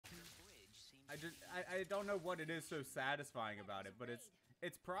I don't know what it is so satisfying about it, but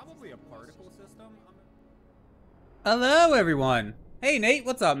it's probably a particle system. Hello, everyone. Hey, Nate,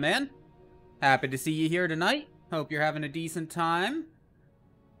 what's up, man? Happy to see you here tonight. Hope you're having a decent time.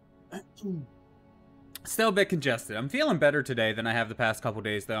 Still a bit congested. I'm feeling better today than I have the past couple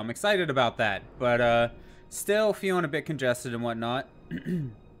days, though. I'm excited about that, but still feeling a bit congested and whatnot.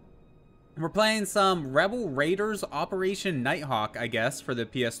 We're playing some Raiders Operation Nighthawk, I guess, for the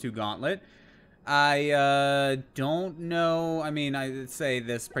PS2 Gauntlet. I don't know. I mean, I say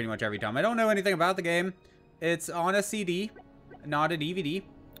this pretty much every time. I don't know anything about the game. It's on a CD, not a DVD.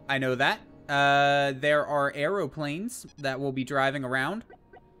 I know that. There are aeroplanes that will be driving around.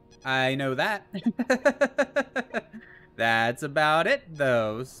 I know that. That's about it,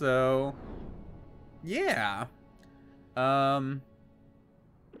 though. So, yeah. Okay,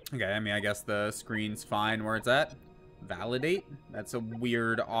 I mean, I guess the screen's fine where it's at. Validate? That's a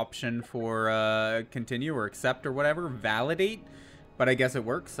weird option for continue or accept or whatever. Validate? But I guess it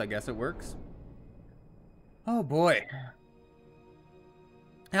works. I guess it works. Oh boy.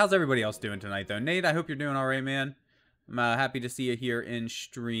 How's everybody else doing tonight, though? Nate, I hope you're doing alright, man. I'm happy to see you here in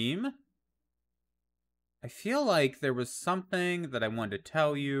stream. I feel like there was something that I wanted to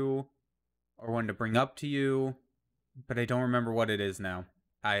tell you or wanted to bring up to you, but I don't remember what it is now.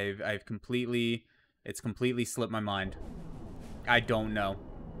 It's completely slipped my mind. I don't know.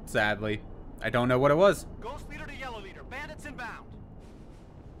 Sadly. I don't know what it was. Ghost Leader to Yellow Leader. Bandits inbound.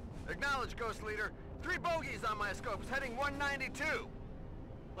 Acknowledge, Ghost Leader. 3 bogeys on my scopes, heading 192.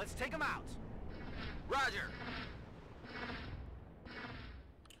 Let's take them out. Roger.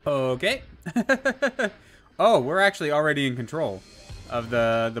 Okay. Oh, we're actually already in control of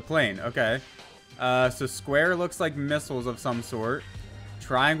the plane. Okay. So square looks like missiles of some sort.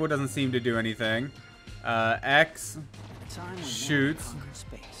 Triangle doesn't seem to do anything. X shoots.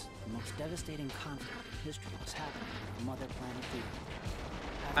 Space, the most devastating conflict in history was happening on Mother Planet Theater.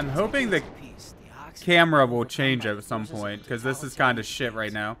 I'm hoping the camera will change at some point, because this is kind of shit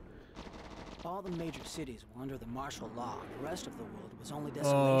right now. All the major cities were under the martial law. The rest of the world was only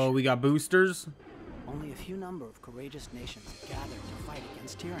desolation. Oh, we got boosters. Only a few number of courageous nations gathered to fight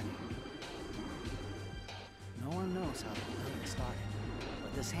against tyranny. No one knows how the rebellion started.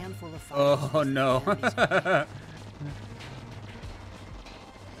 This handful of oh no.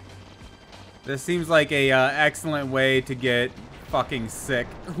 This seems like a excellent way to get fucking sick.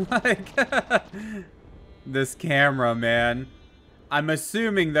 Like this camera, man. I'm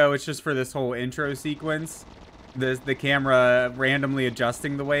assuming though it's just for this whole intro sequence. The camera randomly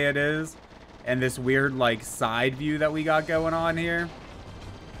adjusting the way it is, and this weird like side view that we got going on here.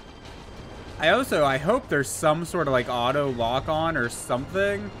 I hope there's some sort of like auto lock on or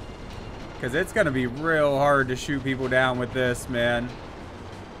something, because it's gonna be real hard to shoot people down with this, man.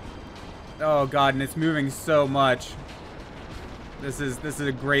 Oh god, and it's moving so much. This is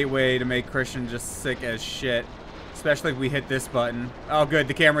a great way to make Christian just sick as shit, especially if we hit this button. Oh good,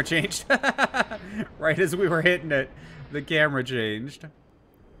 the camera changed. Right as we were hitting it, the camera changed.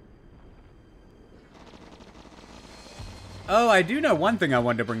 Oh, I do know one thing I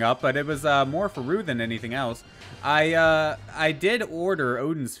wanted to bring up, but it was more for Rue than anything else. I did order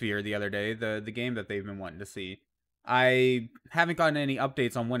Odin Sphere the other day, the game that they've been wanting to see. I haven't gotten any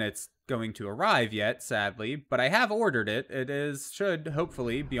updates on when it's going to arrive yet, sadly, but I have ordered it. It should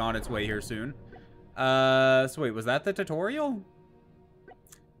hopefully be on its way here soon. So wait, was that the tutorial?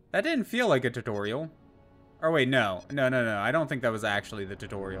 That didn't feel like a tutorial. Or wait, no. I don't think that was actually the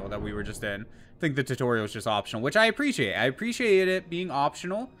tutorial that we were just in. I think the tutorial is just optional, which I appreciate. I appreciate it being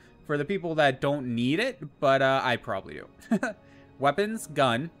optional for the people that don't need it, but I probably do. Weapons,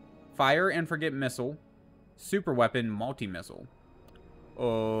 gun, fire and forget missile, super weapon, multi-missile.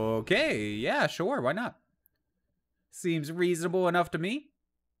 Okay, yeah, sure, why not? Seems reasonable enough to me.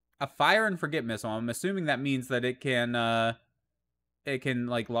 A fire and forget missile. I'm assuming that means that it can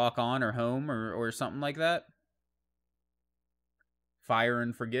like lock on or home or something like that. Fire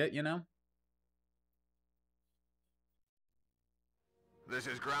and forget, you know? This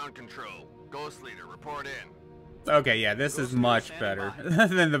is ground control. Ghost Leader, report in. Okay, yeah, this is much better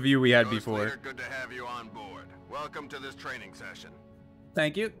than the view we had before. Leader, good to have you on board. Welcome to this training session.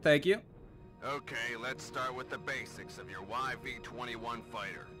 Thank you, thank you. Okay, let's start with the basics of your YV-21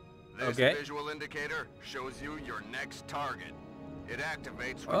 fighter. This visual indicator shows you your next target. It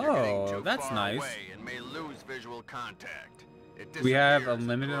activates when you're getting too far away and may lose visual contact. We have a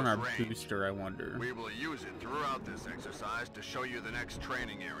limit on our booster, I wonder. We will use it throughout this exercise to show you the next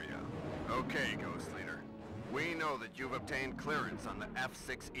training area. Okay, Ghost Leader. We know that you've obtained clearance on the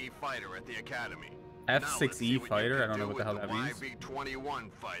F-6E fighter at the Academy. F6E fighter? I don't know what the hell that means.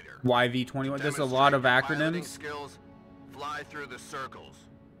 YV-21 fighter. YV-21. There's a lot of acronyms. Skills, fly through the circles.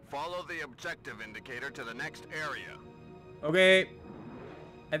 Follow the objective indicator to the next area. Okay.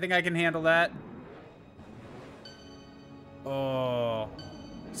 I think I can handle that. Oh.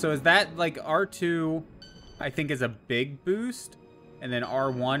 So is that like R2, I think, is a big boost, and then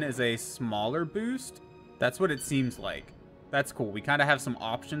R1 is a smaller boost? That's what it seems like. That's cool. We kind of have some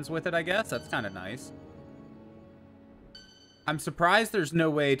options with it, I guess. That's kind of nice. I'm surprised there's no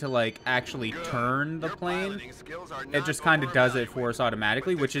way to, like, actually turn the plane. It just kind of does it for us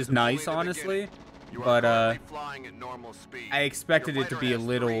automatically, which is nice, honestly. But, I expected it to be a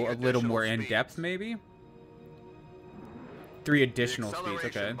little more in-depth, maybe. 3 additional speeds,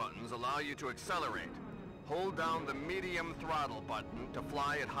 okay. Buttons allow you to accelerate. Hold down the medium throttle button to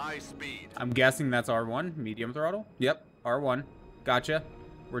fly at high speed. I'm guessing that's R1, medium throttle. Yep, R1. Gotcha.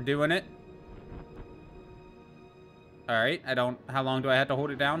 We're doing it. Alright, how long do I have to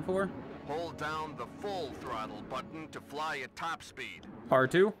hold it down for? Hold down the full throttle button to fly at top speed.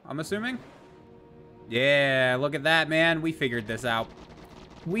 R2, I'm assuming? Yeah, look at that, man. We figured this out.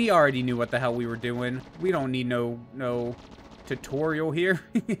 We already knew what the hell we were doing. We don't need no tutorial here.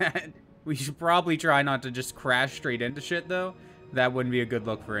 We should probably try not to just crash straight into shit, though. That wouldn't be a good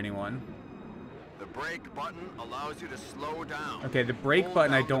look for anyone. The brake button allows you to slow down. Okay, the brake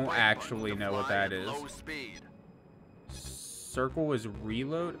button, I don't actually know what that is. Circle is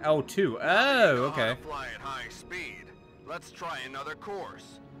reload? Oh, 2. Oh, okay. Fly at high speed. Let's try another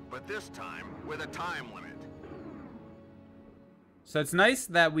course, but this time with a time limit. So it's nice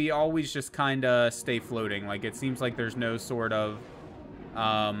that we always just kind of stay floating. Like, it seems like there's no sort of,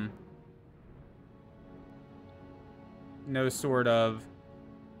 I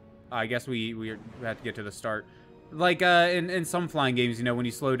guess we have to get to the start. Like, in some flying games, you know, when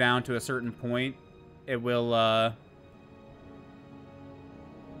you slow down to a certain point, it will,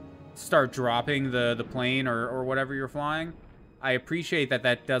 start dropping the plane or whatever you're flying. I appreciate that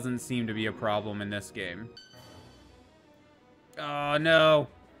that doesn't seem to be a problem in this game. Oh, no.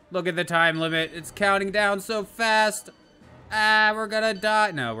 Look at the time limit. It's counting down so fast. Ah, we're gonna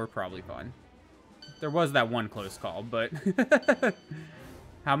die. No, we're probably fine. There was that one close call, but...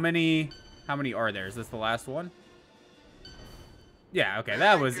 How many are there? Is this the last one? Yeah, okay.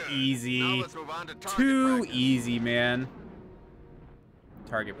 That was easy. Too easy, man.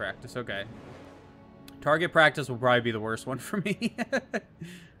 Target practice, okay. Target practice will probably be the worst one for me.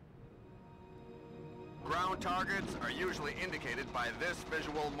 Ground targets are usually indicated by this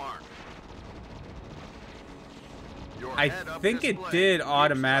visual mark. I think it did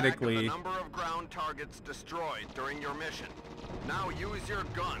automatically. The number of ground targets destroyed during your mission. Now use your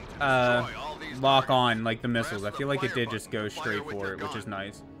gun to destroy all these lock targets. On like the missiles. I feel like it did just go straight for it, which is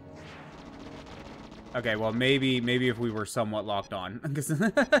nice. Okay, well maybe if we were somewhat locked on.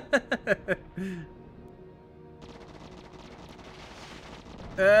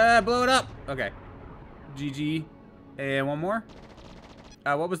 Blow it up. Okay. GG. And one more.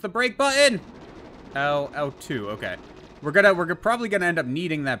 What was the brake button? L2. Okay. We're probably gonna end up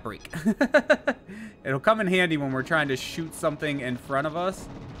needing that brake. It'll come in handy when we're trying to shoot something in front of us.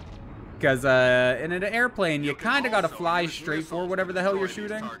 Because in an airplane, you kind of gotta fly straight for whatever the hell you're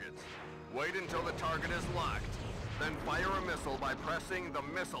shooting. Wait until the target is locked. Then fire a missile by pressing the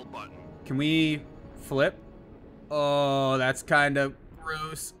missile button. Can we flip? Oh, that's kind of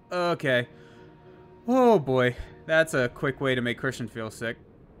gross. Okay. Oh boy, that's a quick way to make Christian feel sick.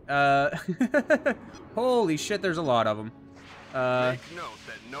 Holy shit, there's a lot of them. Take note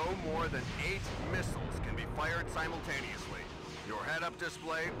that no more than 8 missiles can be fired simultaneously. Your head-up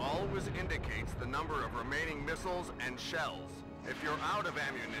display always indicates the number of remaining missiles and shells. If you're out of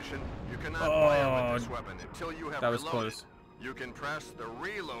ammunition, you cannot fire with this weapon until you have that was reloaded. Close. You can press the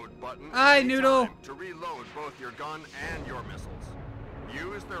reload button Noodle! to reload both your gun and your missiles.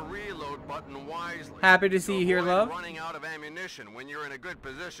 Use the reload button wisely. Happy to see you here, love. Running out of ammunition when you're in a good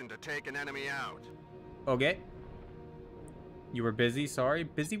position to take an enemy out. Okay. You were busy, sorry.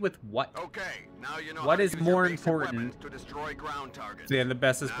 Busy with what? Okay, now you know what how is to use more your basic important to destroy ground targets. than the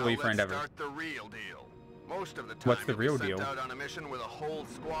bestest now boyfriend let's ever? Start the real deal. Most of the time, What's the real you'll be deal? sent out on a mission with a whole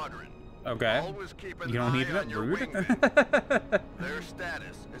squadron. Okay. Always keep an You don't eye need on it? your Rude. wingmen. Their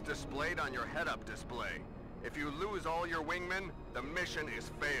status is displayed on your head-up display. If you lose all your wingmen, the mission is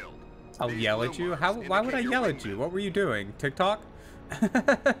failed. I'll These yell blue at you? marks Why would I indicate yell your at you? wingmen. What were you doing? TikTok?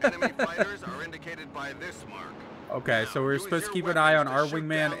 Enemy fighters are indicated by this mark. Okay, Now, so we're use supposed to your keep an eye on weapons our to shoot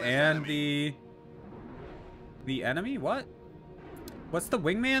wingman down this and enemy. the enemy? What? What's the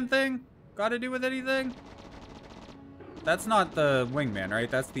wingman thing got to do with anything? That's not the wingman, right?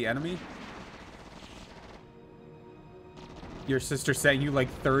 That's the enemy? Your sister sent you like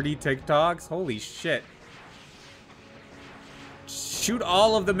 30 TikToks? Holy shit. Shoot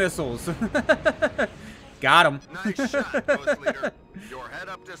all of the missiles. Got him. Nice shot, Ghost Leader. Your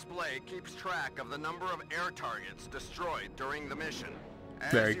head-up display keeps track of the number of air targets destroyed during the mission.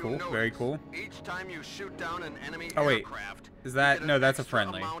 Very cool, very cool. Each time you shoot down an enemy wait. aircraft, Is that... No, that's a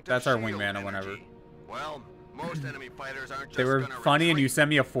friendly. That's our wingman or whatever. Well, most enemy fighters aren't just they were funny and you sent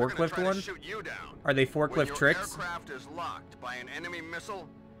me a forklift one? Shoot you down. Are they forklift tricks? When your aircraft is locked by an enemy missile,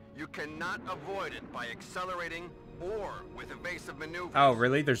 you cannot avoid it by accelerating or with evasive maneuvers. Oh,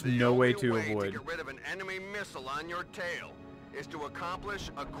 really? There's no way to avoid. The only way to get rid of an enemy missile on your tail is to accomplish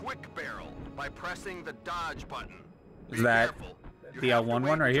a quick barrel by pressing the dodge button. Is that the L1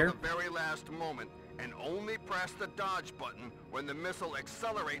 one right here? The very last moment and only press the dodge button when the missile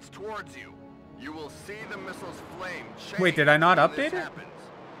accelerates towards you. You will see the missile's flame change. Wait, did I not update it?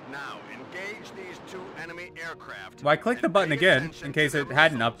 Now, engage these two enemy aircraft. Well, I clicked the button again in case it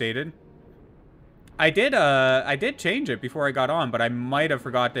hadn't updated. I did change it before I got on, but I might have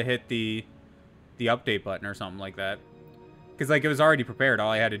forgot to hit the update button or something like that. Because like it was already prepared. All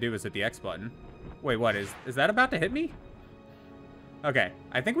I had to do was hit the X button. Wait, what is that about to hit me? Okay,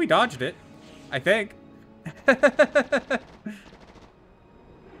 I think we dodged it. I think.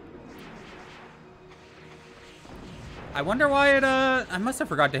 I wonder why it, I must have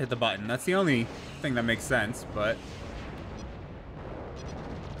forgot to hit the button. That's the only thing that makes sense, but...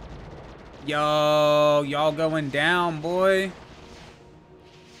 Yo, y'all going down, boy.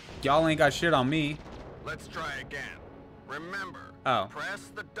 Y'all ain't got shit on me. Let's try again. Remember,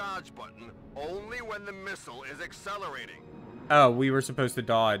 press the dodge button only when the missile is accelerating. Oh, we were supposed to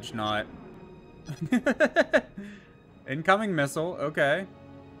dodge, not... Incoming missile, okay.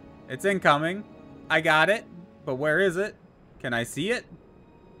 It's incoming. I got it. But where is it? Can I see it?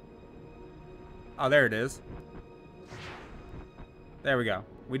 Oh, there it is. There we go.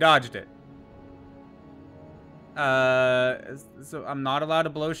 We dodged it. So I'm not allowed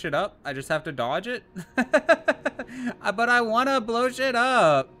to blow shit up? I just have to dodge it? But I want to blow shit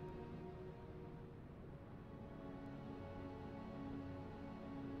up.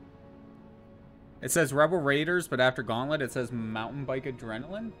 It says Rebel Raiders, but after Gauntlet, it says Mountain Bike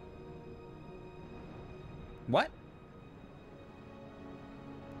Adrenaline? What?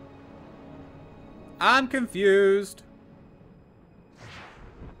 I'm confused.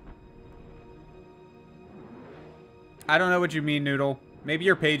 I don't know what you mean, Noodle. Maybe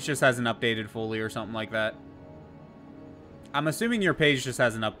your page just hasn't updated fully or something like that. I'm assuming your page just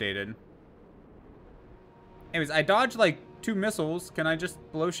hasn't updated. Anyways, I dodged like 2 missiles. Can I just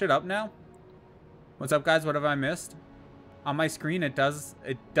blow shit up now? What's up, guys? What have I missed? On my screen, it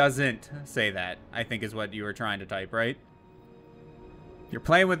doesn't say that, I think is what you were trying to type, right? You're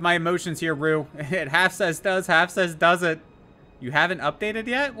playing with my emotions here, Rue. It half says does, half says doesn't. You haven't updated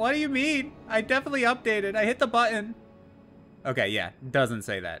yet? What do you mean? I definitely updated. I hit the button. Okay, yeah, doesn't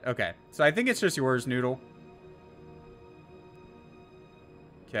say that. Okay, so I think it's just yours, Noodle.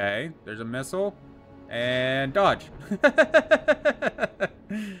 Okay, there's a missile. And dodge.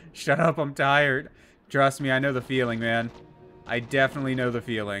 Shut up, I'm tired. Trust me, I know the feeling, man. I definitely know the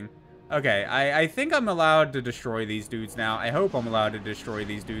feeling. Okay, I think I'm allowed to destroy these dudes now. I hope I'm allowed to destroy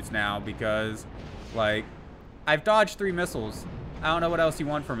these dudes now because, like, I've dodged 3 missiles. I don't know what else you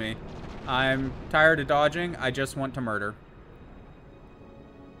want from me. I'm tired of dodging. I just want to murder.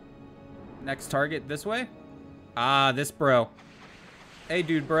 Next target this way? Ah, this bro. Hey,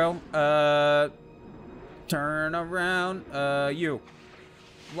 dude, bro. Turn around. You.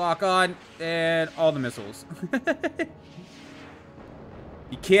 Lock on. And all the missiles.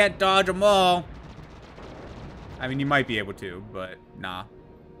 You can't dodge them all. I mean, you might be able to, but nah.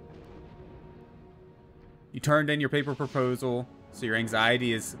 You turned in your paper proposal, so your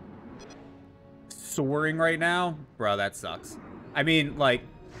anxiety is soaring right now. Bro, that sucks. I mean, like,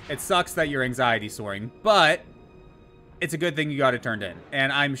 it sucks that your anxiety's soaring, but it's a good thing you got it turned in.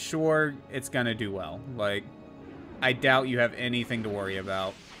 And I'm sure it's gonna do well. Like, I doubt you have anything to worry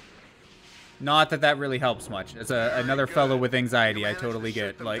about. Not that that really helps much. As another fellow with anxiety, I totally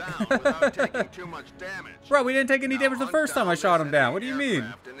get. Like, bro, we didn't take any damage the first time I shot him down. What do you mean?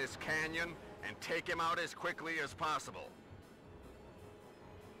 In this canyon and take him out as quickly as possible.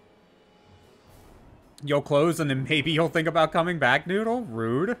 You'll close and then maybe you'll think about coming back, Noodle?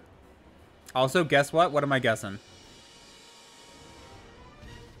 Rude. Also, guess what? What am I guessing?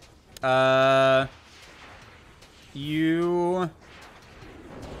 You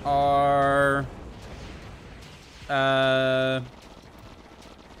are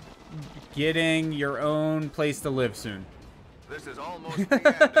getting your own place to live soon. This is almost the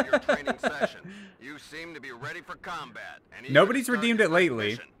end of your training session. You You seem to be ready for combat. Nobody's redeemed it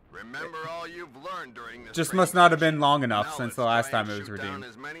lately. Remember all you've learned during this. Just must not have been long enough since the last time it was redeemed.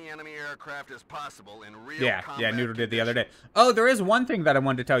 As many enemy aircraft as possible in real yeah, Noodle did the other day. Oh, there is one thing that I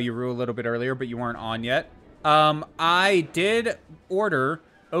wanted to tell you, Rue, a little bit earlier, but you weren't on yet. I did order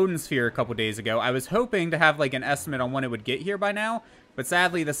Odin Sphere a couple days ago. I was hoping to have like an estimate on when it would get here by now, but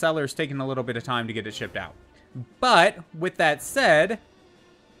sadly the seller's taking a little bit of time to get it shipped out. But with that said,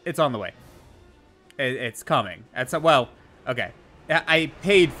 it's on the way. It's coming. Well, okay. I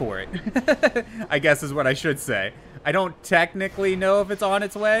paid for it, I guess is what I should say. I don't technically know if it's on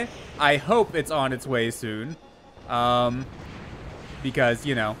its way. I hope it's on its way soon. Because,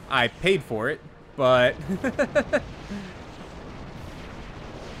 you know, I paid for it, but...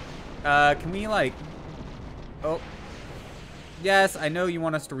 can we, like... Oh. Yes, I know you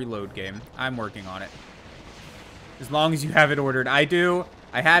want us to reload, game. I'm working on it. As long as you have it ordered. I do.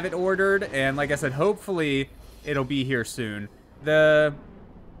 I have it ordered, and like I said, hopefully it'll be here soon. The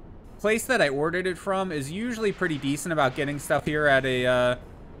place that I ordered it from is usually pretty decent about getting stuff here at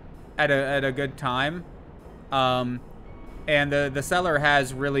a good time. And the seller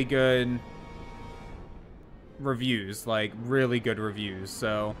has really good reviews, like really good reviews.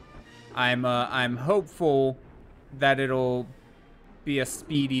 So I'm hopeful that it'll be a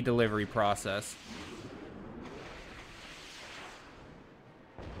speedy delivery process.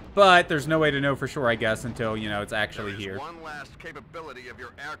 But there's no way to know for sure, I guess, until, you know, it's actually here. One last capability of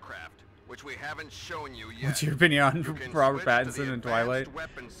your aircraft, which we haven't shown you yet. What's your opinion on Robert Pattinson in Twilight?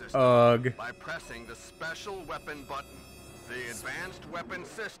 Ugh. By pressing the special weapon button. The advanced weapon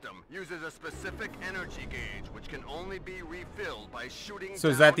system uses a specific energy gauge, which can only be refilled by shooting. So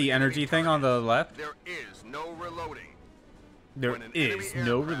is that the energy thing on the left? There is no reloading. There is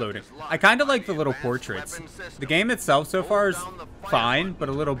no reloading. I kind of like the little portraits. The game itself so far is fine, but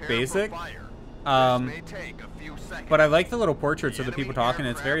a little basic. But I like the little portraits of the people talking.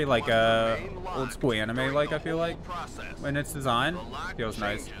 It's very like old school anime, like I feel like when it's designed. Feels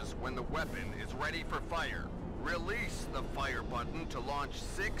nice. When the weapon is ready for fire, release the fire button to launch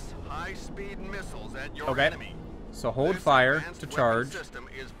 6 high-speed missiles at your enemy. So hold fire to charge. System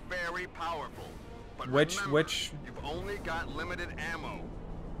is very powerful. Which you've only got limited ammo.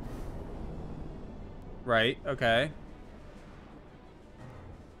 Right, okay.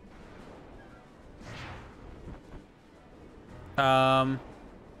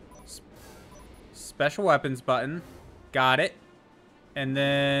 Special weapons button. Got it. And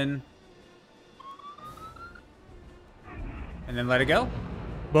then let it go.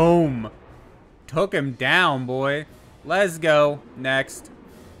 Boom. Took him down, boy. Let's go. Next.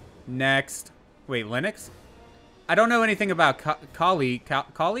 Wait, Linux? I don't know anything about Kali? I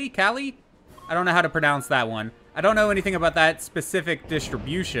don't know how to pronounce that one. I don't know anything about that specific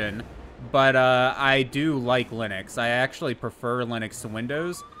distribution, but I do like Linux. I actually prefer Linux to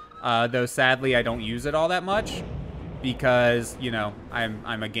Windows, though sadly I don't use it all that much because, you know,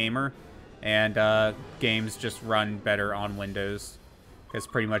 I'm a gamer, and games just run better on Windows because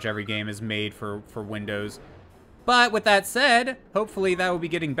pretty much every game is made for Windows. But with that said, hopefully that will be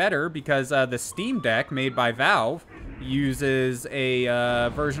getting better because the Steam Deck made by Valve uses a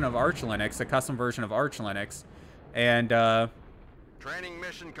version of Arch Linux, a custom version of Arch Linux, and training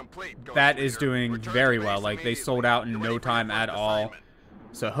mission complete. That is doing very well. Like, they sold out in no time at all.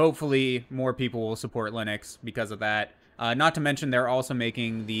 So hopefully more people will support Linux because of that. Not to mention they're also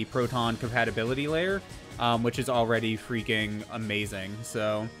making the Proton compatibility layer, which is already freaking amazing.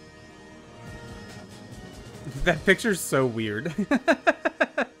 So that picture's so weird.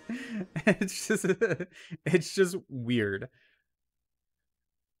 It's just weird.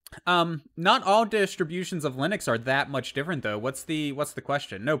 Not all distributions of Linux are that much different though. What's the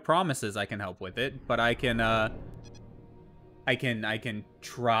question? No promises I can help with it, but I can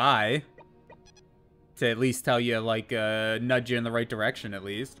try to at least tell you, like, nudge you in the right direction at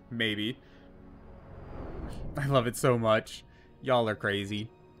least, maybe. I love it so much. Y'all are crazy.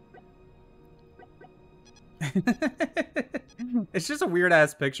 It's just a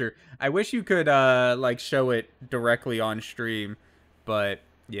weird-ass picture. I wish you could, like, show it directly on stream, but,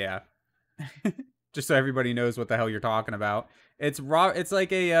 yeah. Just so everybody knows what the hell you're talking about. It's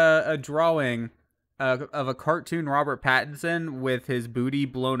like a drawing of a cartoon Robert Pattinson with his booty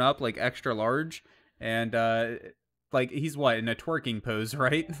blown up, like, extra large, and, like, he's, what, in a twerking pose,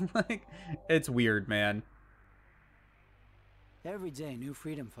 right? Like, it's weird, man. Every day, new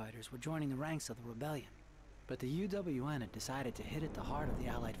freedom fighters were joining the ranks of the rebellion. But the UWN had decided to hit at the heart of the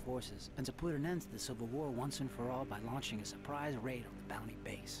Allied forces and to put an end to the Civil War once and for all by launching a surprise raid on the Bounty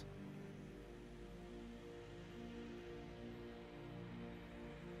base.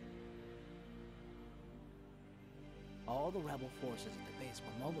 all the rebel forces at the base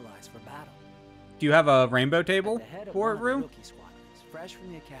were mobilized for battle. Do you have a rainbow table for it, Rue? Fresh from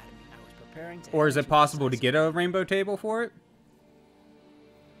the academy, I was preparing to or is it possible to get a rainbow table for it?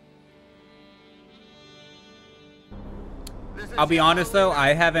 I'll be honest though,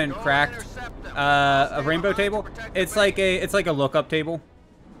 I haven't cracked a rainbow table. It's like a lookup table,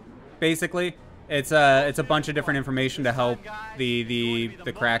 basically. It's a bunch of different information to help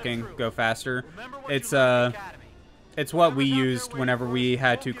the cracking go faster. It's what we used whenever we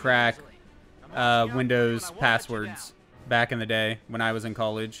had to crack Windows passwords back in the day when I was in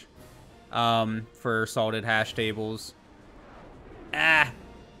college, for salted hash tables.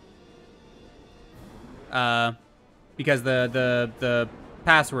 Because the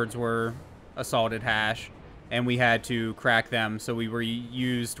passwords were a salted hash, and we had to crack them, so we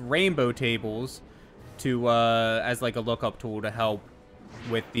used rainbow tables to as like a lookup tool to help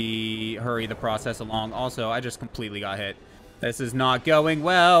with hurry the process along. Also, I just completely got hit. This is not going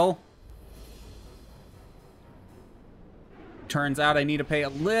well. Turns out I need to pay a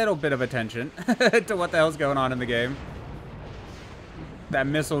little bit of attention to what the hell's going on in the game. That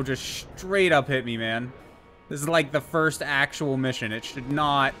missile just straight up hit me, man. This is like the first actual mission. It should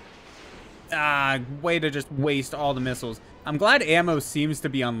not... way to just waste all the missiles. I'm glad ammo seems to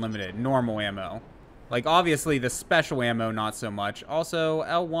be unlimited. Normal ammo. Like, obviously, the special ammo, not so much. Also,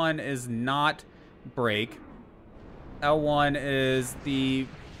 L1 is not break. L1 is the...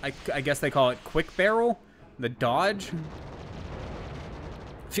 I guess they call it quick barrel? The dodge?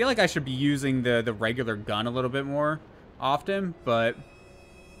 I feel like I should be using the regular gun a little bit more often, but...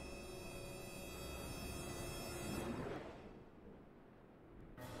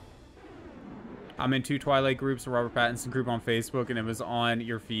 I'm in 2 Twilight groups, a Robert Pattinson group on Facebook, and it was on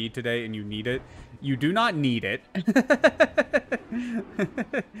your feed today, and you need it. You do not need it.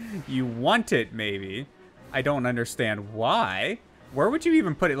 You want it, maybe. I don't understand why. Where would you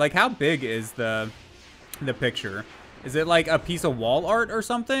even put it? Like, how big is the picture? Is it like a piece of wall art or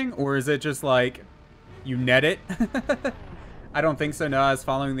something? Or is it just like, you net it? I don't think so. No, I was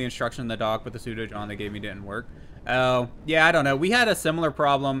following the instruction in the doc, but the pseudo John they gave me didn't work. Oh, yeah, I don't know. We had a similar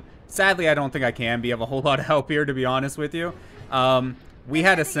problem. Sadly, I don't think I can be of a whole lot of help here, to be honest with you. We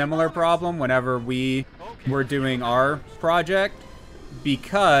had a similar problem whenever we were doing our project,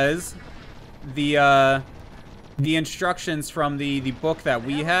 because the instructions from the book that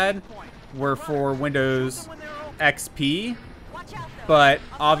we had were for Windows XP, but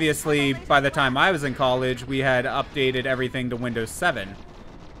obviously by the time I was in college, we had updated everything to Windows 7.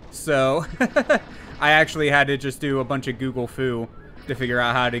 So I actually had to just do a bunch of Google foo to figure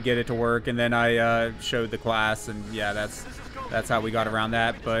out how to get it to work, and then I showed the class, and yeah, that's how we got around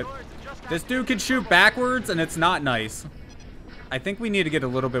that. But this dude can shoot backwards, and it's not nice. I think we need to get a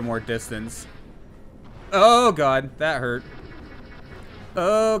little bit more distance. Oh god, that hurt.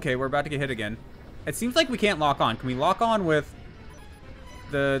 Okay, we're about to get hit again. It seems like we can't lock on. Can we lock on with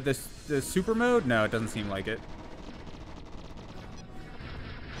the super mode? No, it doesn't seem like it.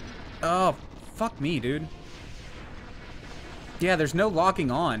 Oh, fuck me, dude. Yeah, there's no locking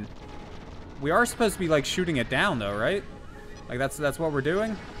on. We are supposed to be like shooting it down though, right? Like that's what we're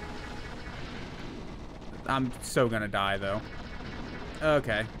doing? I'm so gonna die though.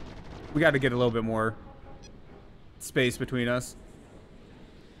 Okay. We got to get a little bit more space between us.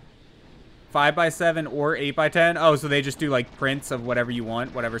 5x7 or 8x10. Oh, so they just do like prints of whatever you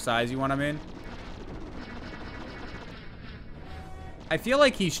want, whatever size you want them in. I feel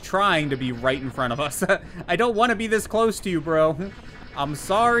like he's trying to be right in front of us. I don't want to be this close to you, bro. I'm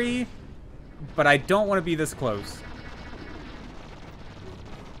sorry, but I don't want to be this close.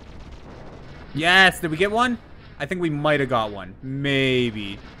 Yes, did we get one? I think we might have got one.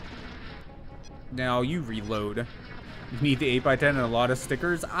 Maybe. Now you reload. You need the 8x10 and a lot of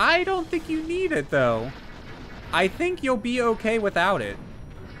stickers. I don't think you need it, though. I think you'll be okay without it.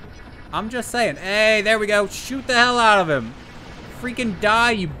 I'm just saying. Hey, there we go. Shoot the hell out of him. Freaking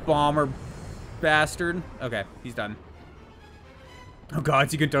die, you bomber bastard. Okay, he's done. Oh god,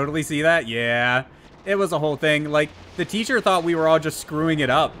 so you can totally see that? Yeah. It was a whole thing. Like, the teacher thought we were all just screwing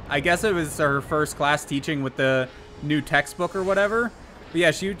it up. I guess it was her first class teaching with the new textbook or whatever. But yeah,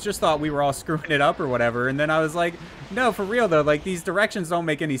 she just thought we were all screwing it up or whatever. And then I was like, no, for real though, like these directions don't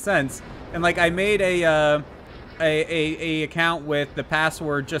make any sense. And like I made a account with the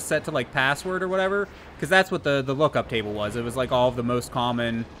password just set to like password or whatever, because that's what the lookup table was. It was like all of the most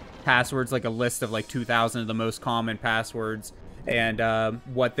common passwords, like a list of like 2,000 of the most common passwords and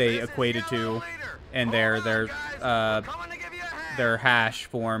what they equated to in their hash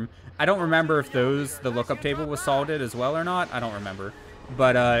form. I don't remember if the lookup table was salted as well or not. I don't remember.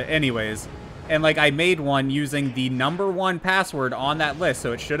 But anyways, And, like, I made one using the #1 password on that list,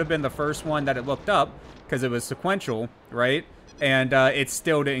 so it should have been the first one that it looked up, because it was sequential, right? And it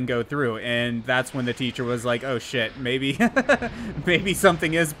still didn't go through, and that's when the teacher was like, oh shit, maybe maybe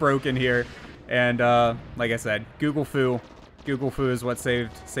something is broken here. And like I said, Google Foo is what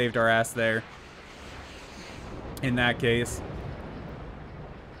saved our ass there in that case.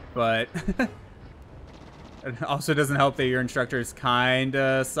 But it also doesn't help that your instructor's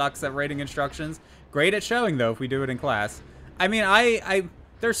kinda sucks at writing instructions. Great at showing, though, if we do it in class. I mean,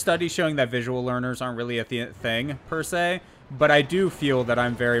 there's studies showing that visual learners aren't really a thing, per se, but I do feel that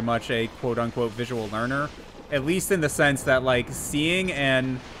I'm very much a quote-unquote visual learner, at least in the sense that, like, seeing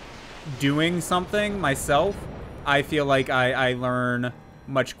and doing something myself, I feel like I learn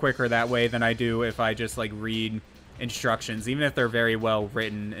much quicker that way than I do if I just, like, read instructions, even if they're very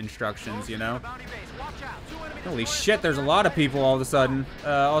well-written instructions, you know? Holy shit, there's a lot of people all of a sudden.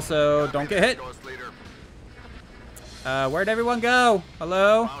 Also, don't get hit. Where'd everyone go?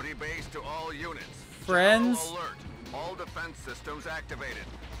 Hello? Friends? All defense systems activated.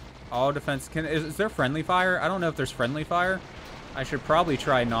 All defense. Is there friendly fire? I don't know if there's friendly fire. I should probably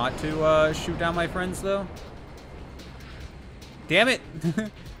try not to shoot down my friends, though. Damn it!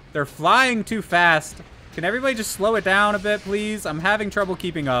 They're flying too fast. Can everybody just slow it down a bit, please? I'm having trouble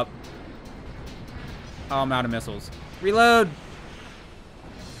keeping up. Oh, I'm out of missiles. Reload!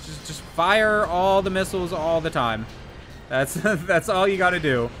 Just fire all the missiles all the time. That's that's all you gotta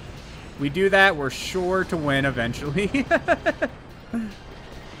do. We do that, we're sure to win eventually.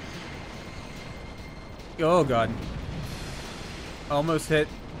 Oh god. Almost hit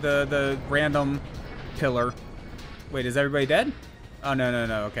the random pillar. Wait, is everybody dead? Oh, no, no,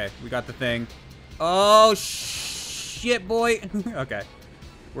 no. Okay, we got the thing. Oh, shit, boy. Okay,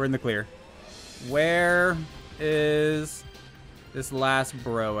 we're in the clear. Where is this last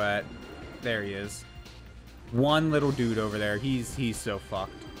bro at? There he is. One little dude over there. He's so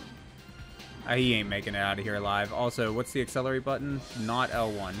fucked. He ain't making it out of here alive. Also, what's the accelerate button? Not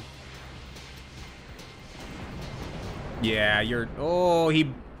L1. Yeah, you're... Oh,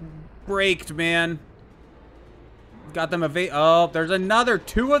 he braked, man. Got them Oh, there's another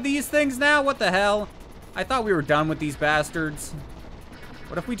 2 of these things now? What the hell? I thought we were done with these bastards.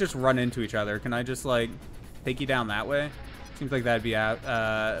 What if we just run into each other? Can I just, like, take you down that way? Seems like that'd be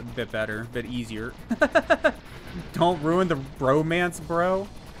a bit better, a bit easier. Don't ruin the bromance, bro.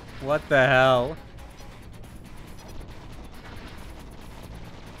 What the hell?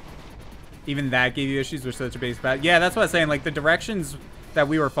 Even that gave you issues with such a base bat. Yeah, that's what I was saying. Like, the directions that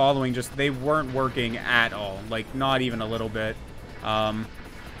we were following, just, they weren't working at all. Like, not even a little bit.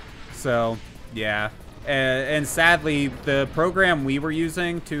 So, yeah. And sadly, the program we were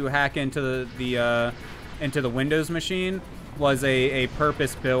using to hack into the Windows machine was a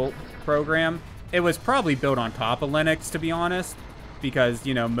purpose-built program. It was probably built on top of Linux, to be honest, because,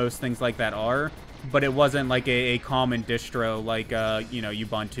 you know, most things like that are. But it wasn't like a common distro like, you know,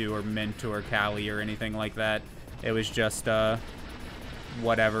 Ubuntu or Mint or Kali or anything like that. It was just,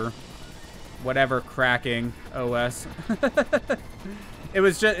 whatever cracking OS. It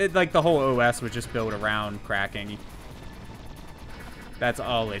was just, like, the whole OS was just built around cracking. That's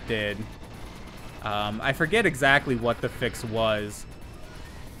all it did. I forget exactly what the fix was,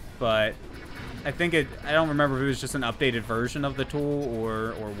 but I think I don't remember if it was just an updated version of the tool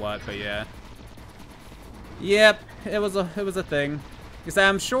or what, but yeah. Yep, it was a thing. Because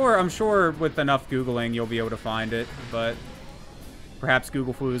I'm sure with enough Googling you'll be able to find it, but perhaps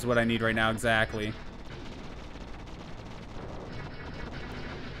Google Flu is what I need right now exactly.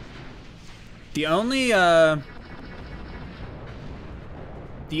 The only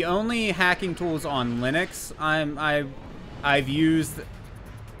hacking tools on Linux I've used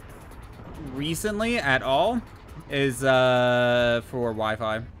recently at all is for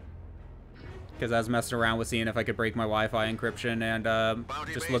Wi-Fi. Because I was messing around with seeing if I could break my Wi-Fi encryption and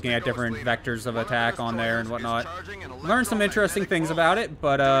just looking at different vectors of attack on there and whatnot. Learned some interesting things about it,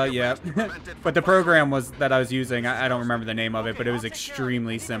 but yeah. But the program that I was using, I don't remember the name of it, but it was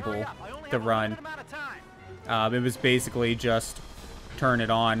extremely simple to run. It was basically just turn it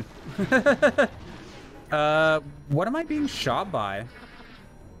on. What am I being shot by?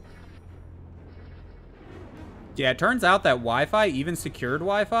 Yeah, it turns out that Wi-Fi, even secured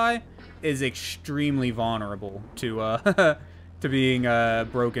Wi-Fi, is extremely vulnerable to to being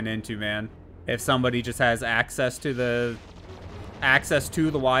broken into, man. If somebody just has access to the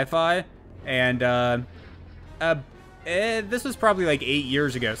Wi-Fi, and this was probably like 8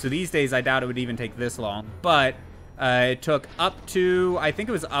 years ago, so these days I doubt it would even take this long. But it took up to, I think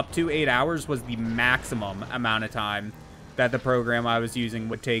it was up to 8 hours was the maximum amount of time that the program I was using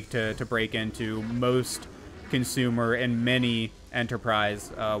would take to break into most consumer and many enterprise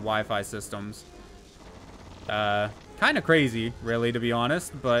Wi-Fi systems. Kind of crazy, really, to be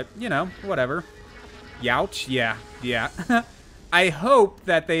honest, but, you know, whatever. Youch? Yeah. I hope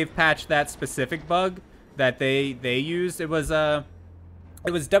that they've patched that specific bug that they used. It was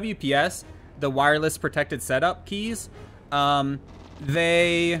WPS, the wireless protected setup keys.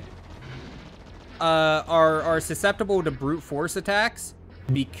 They are susceptible to brute force attacks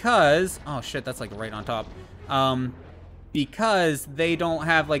because, oh shit, that's like right on top. Because they don't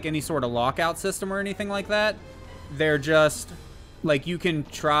have like any sort of lockout system or anything like that. They're just like, you can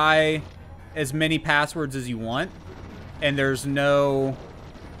try as many passwords as you want, and there's no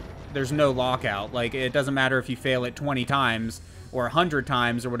lockout. Like, it doesn't matter if you fail it 20 times or 100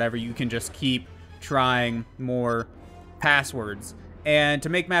 times or whatever, you can just keep trying more passwords. And to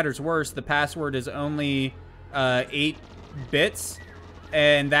make matters worse, the password is only 8 bits,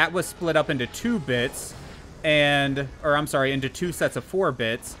 and that was split up into 2 bits, into 2 sets of 4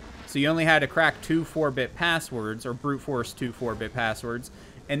 bits. So you only had to crack 2 4-bit passwords, or brute force 2 4-bit passwords.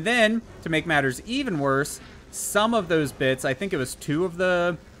 And then, to make matters even worse, some of those bits, I think it was 2 of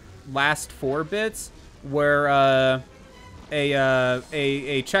the last 4 bits, were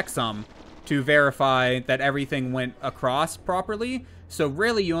a checksum to verify that everything went across properly. So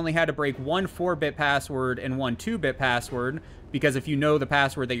really, you only had to break 1 4-bit password and 1 2-bit password, because if you know the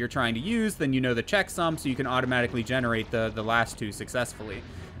password that you're trying to use, then you know the checksum, so you can automatically generate the last 2 successfully.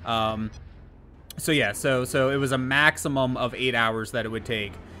 So yeah, so it was a maximum of 8 hours that it would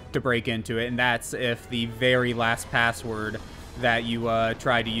take to break into it, and that's if the very last password that you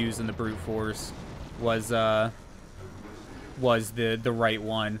tried to use in the brute force was the right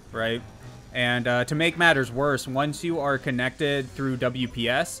one, right? And to make matters worse, once you are connected through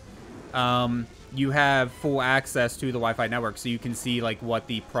WPS, you have full access to the Wi-Fi network, so you can see like what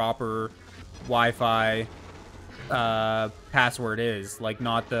the proper Wi-Fi password is, like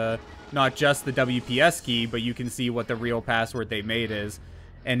not just the WPS key, but you can see what the real password they made is.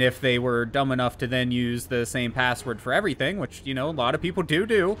 And if they were dumb enough to then use the same password for everything, which, you know, a lot of people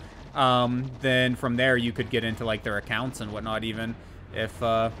do, then from there you could get into like their accounts and whatnot, even if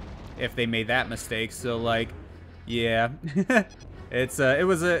they made that mistake. So like, yeah, it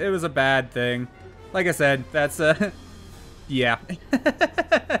was a bad thing. Like I said, that's yeah,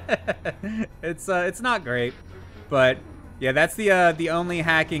 it's not great. But yeah, that's the only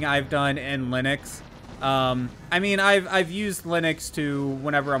hacking I've done in Linux. I mean, I've used Linux to,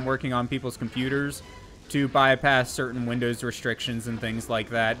 whenever I'm working on people's computers, to bypass certain Windows restrictions and things like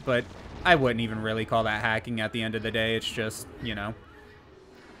that, but I wouldn't even really call that hacking at the end of the day. It's just, you know,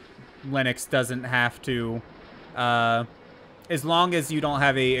 Linux doesn't have to, as long as you don't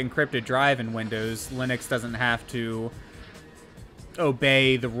have a encrypted drive in Windows, Linux doesn't have to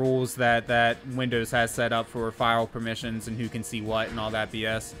obey the rules that Windows has set up for file permissions and who can see what and all that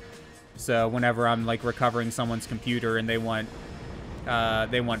BS. So whenever I'm like recovering someone's computer and they want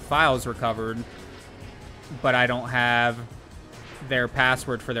files recovered, but I don't have their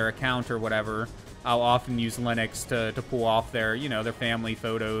password for their account or whatever, I'll often use Linux to pull off their, you know, their family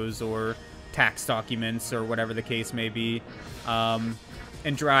photos or tax documents or whatever the case may be. And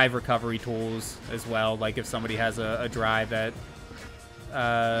drive recovery tools as well, like if somebody has a drive that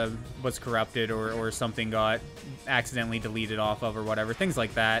was corrupted or something got accidentally deleted off of or whatever, things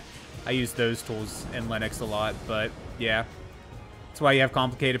like that. I use those tools in Linux a lot, but yeah, that's why you have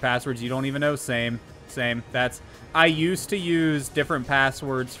complicated passwords you don't even know. Same. I used to use different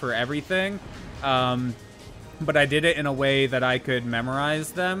passwords for everything, but I did it in a way that I could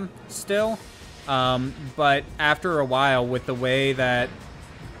memorize them still. But after a while, with the way that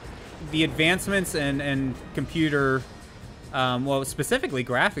the advancements in computer, well, specifically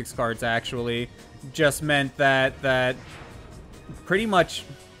graphics cards, actually, just meant that pretty much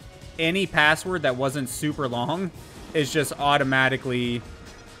any password that wasn't super long is just automatically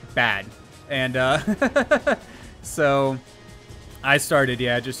bad. And so I started,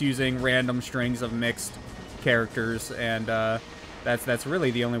 yeah, just using random strings of mixed characters, and that's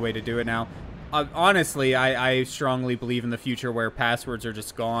really the only way to do it now. Honestly, I strongly believe in the future where passwords are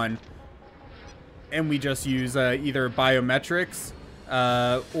just gone, and we just use either biometrics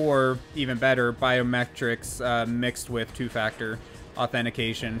or, even better, biometrics mixed with two-factor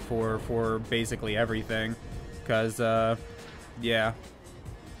authentication for basically everything. Because, yeah,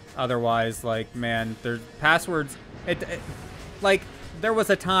 otherwise, like, man, there's passwords. Like, there was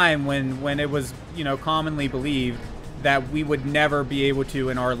a time when it was, you know, commonly believed that we would never be able to,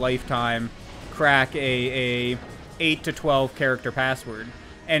 in our lifetime, crack a 8 to 12 character password.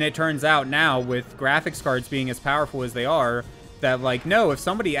 And it turns out now, with graphics cards being as powerful as they are, that, like, no, if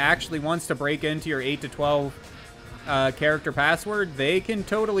somebody actually wants to break into your 8 to 12 character password, they can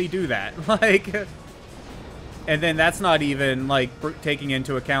totally do that. Like, and then that's not even, like, taking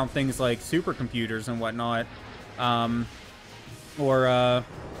into account things like supercomputers and whatnot, or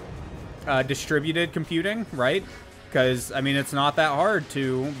distributed computing, right? Because, I mean, it's not that hard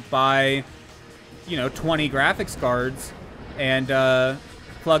to buy, you know, 20 graphics cards and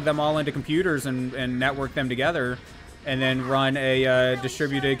plug them all into computers and network them together, and then run a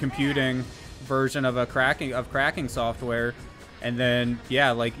distributed computing version of cracking software, and then,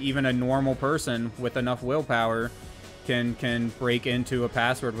 yeah, like, even a normal person with enough willpower can break into a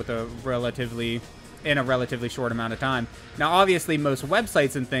password with in a relatively short amount of time. Now, obviously, most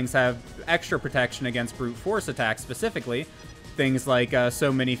websites and things have extra protection against brute force attacks specifically. Things like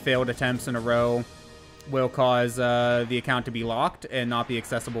so many failed attempts in a row will cause the account to be locked and not be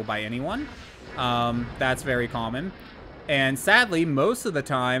accessible by anyone. That's very common. And sadly, most of the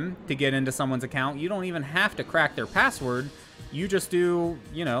time, to get into someone's account, you don't even have to crack their password. You just do,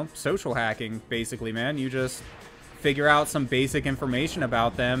 you know, social hacking, basically, man. You just figure out some basic information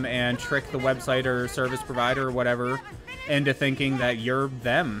about them and trick the website or service provider or whatever into thinking that you're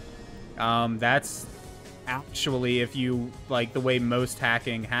them. That's actually, if you, like, the way most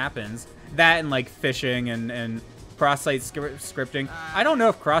hacking happens. That and, like, phishing and cross-site scripting. I don't know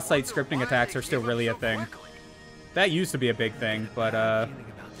if cross-site scripting attacks are still really a thing. That used to be a big thing, but,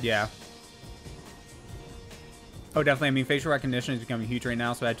 yeah. Oh, definitely. I mean, facial recognition is becoming huge right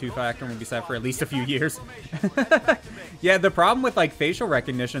now, so that two-factor will be set for at least a few years. Yeah, the problem with, like, facial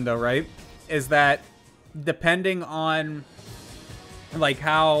recognition, though, right, is that depending on, like,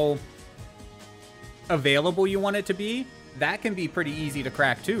 how available you want it to be, that can be pretty easy to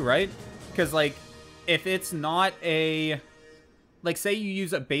crack, too, right? Because, like, if it's not a... Like, say you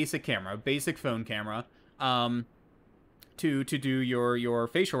use a basic camera, a basic phone camera, to do your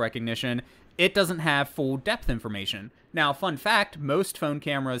facial recognition, it doesn't have full depth information. Now, fun fact, most phone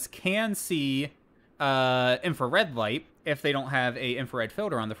cameras can see infrared light if they don't have a infrared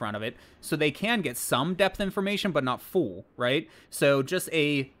filter on the front of it, so they can get some depth information, but not full, right? So just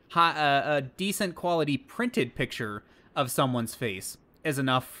a decent quality printed picture of someone's face is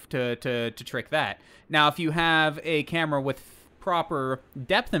enough to trick that. Now, if you have a camera with proper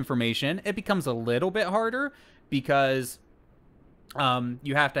depth information, it becomes a little bit harder, because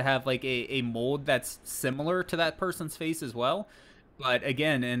you have to have, like, a mold that's similar to that person's face as well. But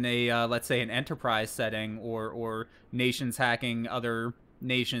again, in a let's say an enterprise setting, or nations hacking other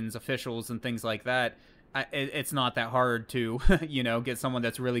nations' officials and things like that, it's not that hard to you know, get someone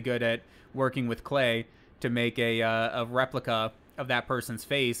that's really good at working with clay to make a replica of that person's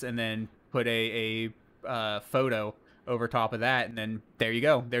face, and then put a photo over top of that, and then there you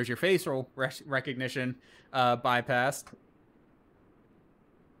go. There's your facial recognition bypassed.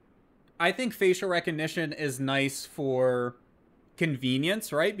 I think facial recognition is nice for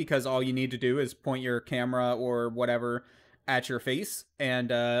convenience, right? Because all you need to do is point your camera or whatever at your face, and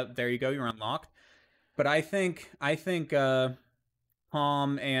there you go, you're unlocked. But I think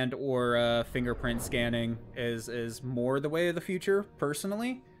palm and or fingerprint scanning is more the way of the future,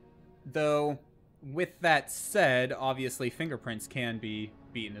 personally. Though, with that said, obviously fingerprints can be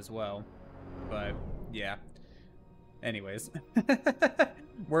beaten as well. But yeah. Anyways,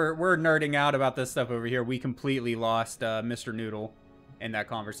 we're nerding out about this stuff over here. We completely lost Mr. Noodle in that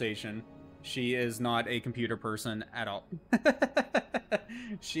conversation. She is not a computer person at all.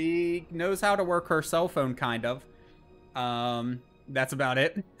 She knows how to work her cell phone, kind of. That's about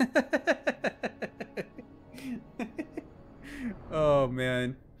it. Oh,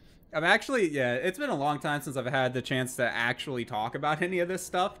 man. I'm actually, yeah, it's been a long time since I've had the chance to actually talk about any of this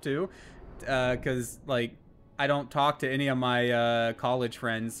stuff, too. Because, like, I don't talk to any of my college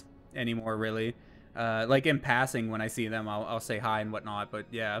friends anymore, really. Like, in passing, when I see them, I'll say hi and whatnot, but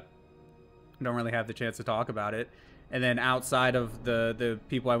yeah, don't really have the chance to talk about it. And then outside of the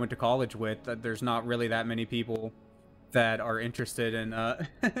people I went to college with, there's not really that many people that are interested in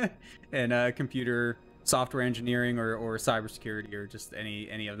in computer software engineering or cybersecurity or just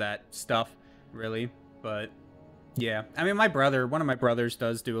any of that stuff, really. But yeah, I mean, one of my brothers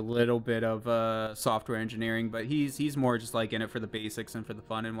does do a little bit of software engineering, but he's more just like in it for the basics and for the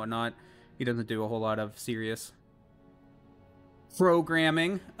fun and whatnot. He doesn't do a whole lot of serious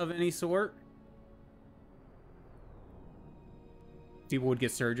programming of any sort. People would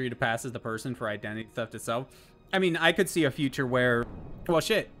get surgery to pass as the person for identity theft itself. I mean, I could see a future where, well,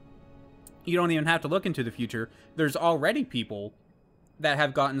 shit, you don't even have to look into the future. There's already people that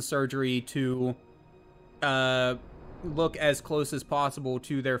have gotten surgery to look as close as possible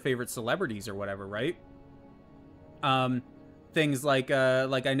to their favorite celebrities or whatever, right? Things like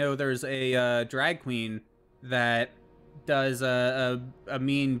I know there's a drag queen that does a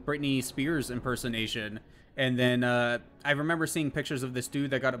mean Britney Spears impersonation, and then I remember seeing pictures of this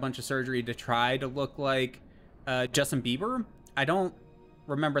dude that got a bunch of surgery to try to look like Justin Bieber. I don't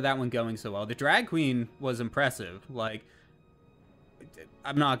remember that one going so well. The drag queen was impressive. Like,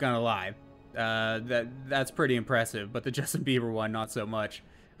 I'm not gonna lie, that's pretty impressive, but the Justin Bieber one, not so much.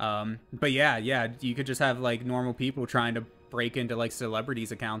 But yeah, you could just have like normal people trying to break into like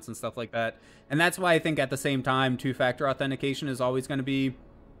celebrities' accounts and stuff like that. And that's why I think at the same time, two-factor authentication is always going to be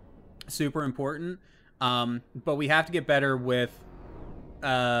super important. But we have to get better with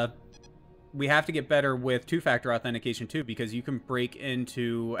two-factor authentication too, because you can break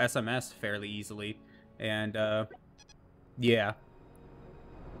into SMS fairly easily. And yeah.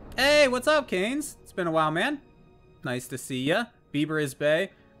 Hey, what's up, Canes? It's been a while, man. Nice to see ya. Bieber is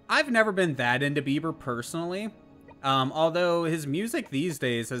bae. I've never been that into Bieber personally. Although his music these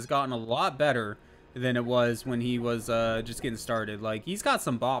days has gotten a lot better than it was when he was just getting started. Like, he's got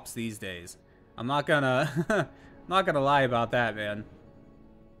some bops these days. I'm not gonna not gonna lie about that, man.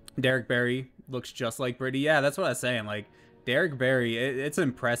 Derek Barry looks just like Britney. Yeah, that's what I was saying. Like, Derek Barry, it's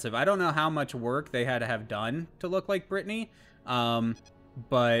impressive. I don't know how much work they had to have done to look like Britney,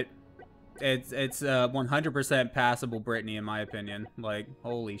 but it's 100% passable Britney in my opinion. Like,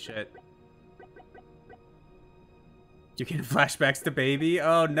 holy shit. You get flashbacks to Baby?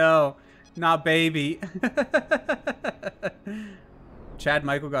 Oh no, not Baby. Chad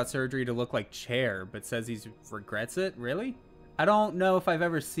Michael got surgery to look like Cher, but says he regrets it. Really? I don't know if I've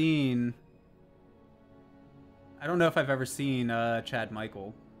ever seen Chad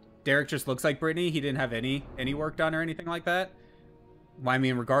Michael. Derek just looks like Britney. He didn't have any work done or anything like that. Well, I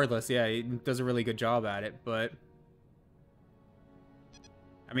mean, regardless, yeah, he does a really good job at it, but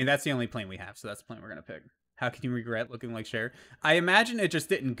I mean, that's the only plane we have, so that's the plane we're gonna pick. How can you regret looking like Cher? I imagine it just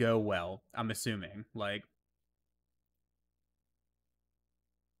didn't go well, I'm assuming. Like,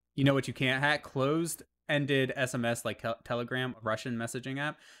 you know what you can't hack? Closed-ended SMS like Telegram, a Russian messaging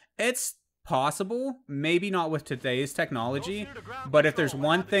app. It's possible, maybe not with today's technology, but if there's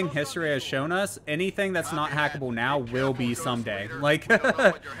one thing history has shown us, anything that's not hackable now will be someday. Like,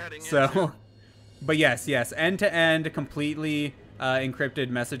 so, but yes, end-to-end, completely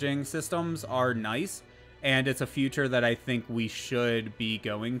encrypted messaging systems are nice. And it's a future that I think we should be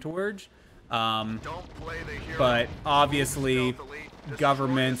going towards. But obviously,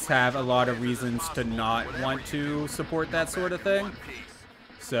 governments have a lot of reasons to not want to support that sort of thing.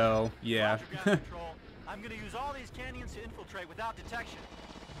 So, yeah. I'm gonna use all these canyons to infiltrate without detection.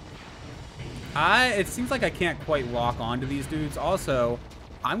 It seems like I can't quite lock onto these dudes. Also,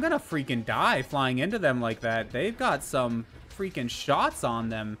 I'm gonna freaking die flying into them like that. They've got some freaking shots on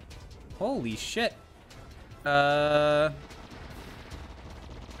them. Holy shit. And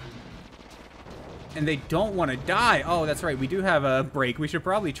they don't want to die. Oh, that's right. We do have a break. We should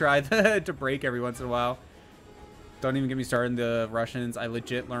probably try to break every once in a while. Don't even get me started on the Russians. I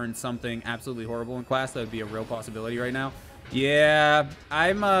legit learned something absolutely horrible in class. That would be a real possibility right now. Yeah,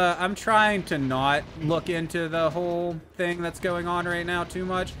 I'm trying to not look into the whole thing that's going on right now too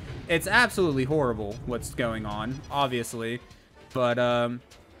much. It's absolutely horrible what's going on, obviously. But,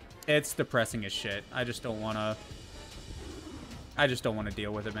 it's depressing as shit. I just don't want to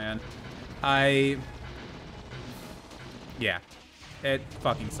deal with it, man. Yeah. It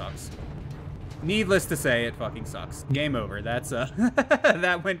fucking sucks. Needless to say, it fucking sucks. Game over. That's,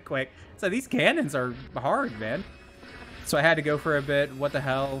 that went quick. So these cannons are hard, man. So I had to go for a bit. What the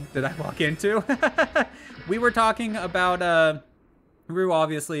hell did I walk into? We were talking about, Rue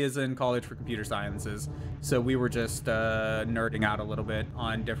obviously is in college for computer sciences, so we were just nerding out a little bit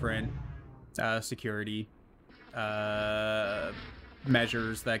on different security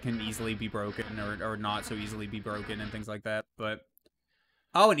measures that can easily be broken or not so easily be broken and things like that. But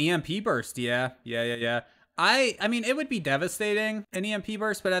oh, an EMP burst, yeah. I mean, it would be devastating, an EMP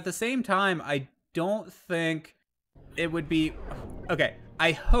burst, but at the same time, I don't think it would be. Okay,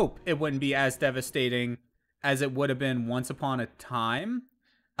 I hope it wouldn't be as devastating as it would have been once upon a time,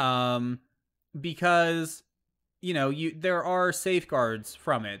 because, you know, there are safeguards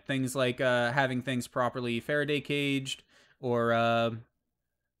from it. Things like having things properly Faraday caged, or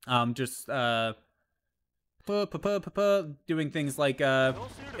just doing things like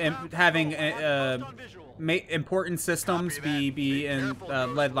having important systems be in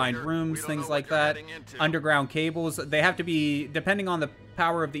lead-lined rooms, things like that. Underground cables, they have to be, depending on the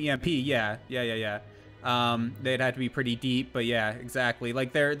power of the EMP, yeah. They'd have to be pretty deep, but yeah, exactly.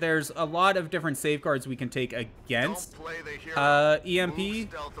 Like there's a lot of different safeguards we can take against EMP.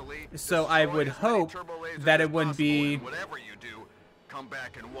 So I would hope that it wouldn't be. Whatever you do, come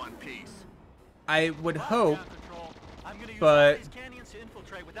back in one piece. I would hope, but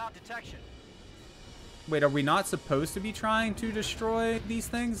wait, are we not supposed to be trying to destroy these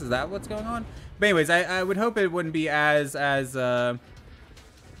things? Is that what's going on? But anyways, I would hope it wouldn't be as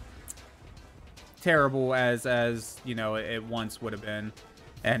terrible as you know it once would have been,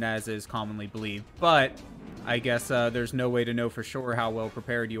 and as is commonly believed. But I guess there's no way to know for sure how well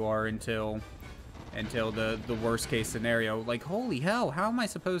prepared you are until the worst case scenario. Like, holy hell, how am I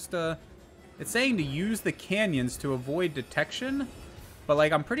supposed to? It's saying to use the canyons to avoid detection, but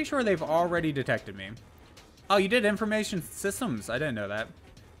like I'm pretty sure they've already detected me. Oh, you did information systems. I didn't know that.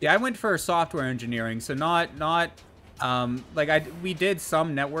 Yeah, I went for software engineering, so not like we did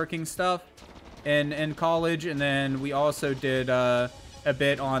some networking stuff in college, and then we also did a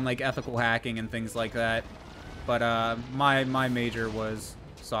bit on like ethical hacking and things like that. But my major was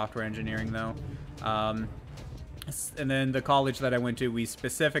software engineering though. And then the college that I went to, we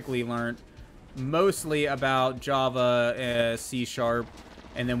specifically learned mostly about Java, C#,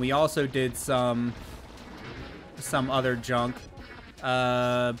 and then we also did some other junk.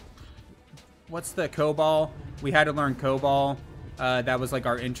 What's the COBOL? We had to learn COBOL. That was like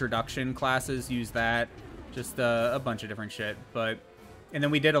our introduction classes. Use that. Just a bunch of different shit. And then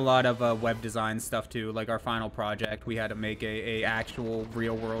we did a lot of web design stuff too. Like our final project, we had to make a actual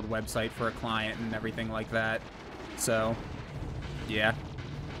real world website for a client and everything like that. So, yeah.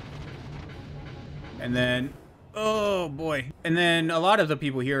 And then, oh boy. And then a lot of the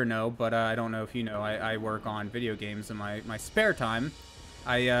people here know, but I don't know if you know, I work on video games in my spare time.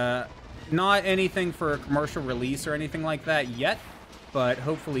 Not anything for a commercial release or anything like that yet, but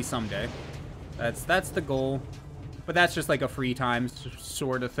hopefully someday. That's the goal. But that's just like a free time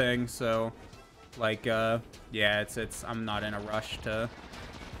sort of thing. So, like, yeah, I'm not in a rush to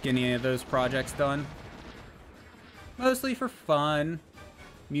get any of those projects done. Mostly for fun.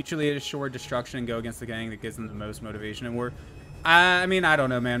 Mutually assured destruction and go against the gang that gives them the most motivation and work. I mean, I don't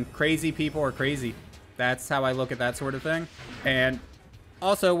know, man. Crazy people are crazy. That's how I look at that sort of thing. And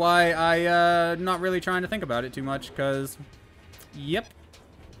also why not really trying to think about it too much, because, yep.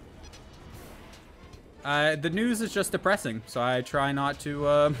 The news is just depressing, so I try not to,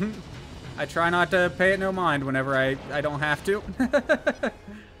 I try not to pay it no mind whenever I don't have to.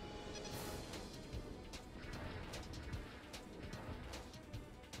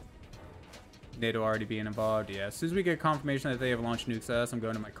 NATO already being involved, yeah. As soon as we get confirmation that they have launched nukes at us, I'm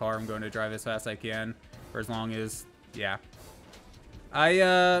going to my car. I'm going to drive as fast as I can for as long as, yeah.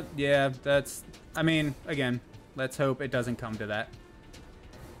 Yeah, that's, I mean, again, let's hope it doesn't come to that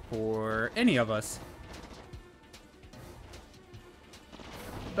for any of us.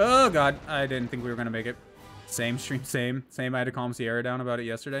 Oh, God, I didn't think we were going to make it. Same stream, same. I had to calm Sierra down about it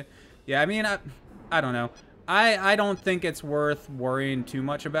yesterday. Yeah, I mean, I don't know. I don't think it's worth worrying too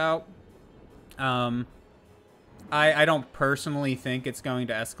much about. I don't personally think it's going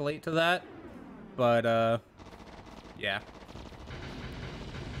to escalate to that, but, yeah.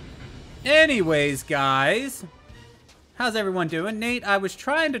 Anyways, guys, how's everyone doing? Nate, I was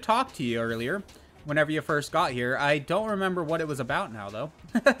trying to talk to you earlier whenever you first got here. I don't remember what it was about now, though.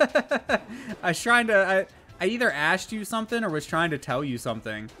 I was trying to, I either asked you something or was trying to tell you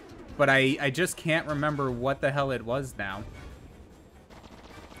something, but I just can't remember what the hell it was now.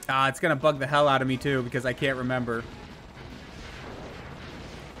 It's gonna bug the hell out of me too because I can't remember.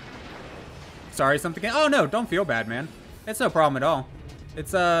 Sorry, something. Oh no, don't feel bad, man. It's no problem at all.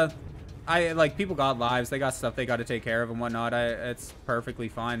 It's like people got lives, they got stuff they got to take care of and whatnot. It's perfectly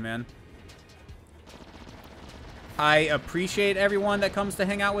fine, man. I appreciate everyone that comes to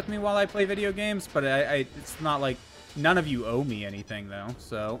hang out with me while I play video games, but it's not like none of you owe me anything though.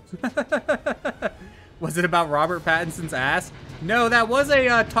 So. Was it about Robert Pattinson's ass? No, that was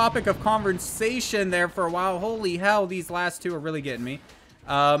a topic of conversation there for a while. Holy hell, these last two are really getting me.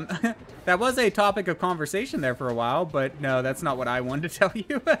 That was a topic of conversation there for a while, but no, that's not what I wanted to tell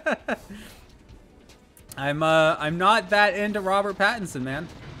you. I'm not that into Robert Pattinson, man.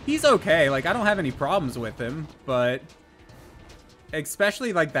 He's okay. Like, I don't have any problems with him, but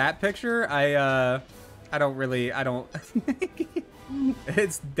especially like that picture, I don't really,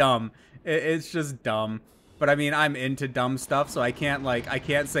 it's dumb. It's just dumb. But I mean, I'm into dumb stuff, so I can't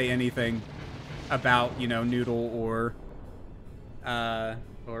say anything about, you know, Noodle or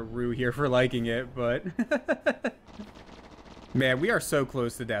Rue here for liking it, but man, we are so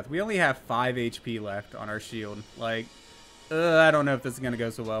close to death. We only have 5 HP left on our shield. Like, I don't know if this is gonna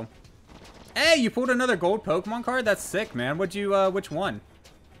go so well. Hey, you pulled another gold Pokemon card? That's sick, man. What'd you, which one?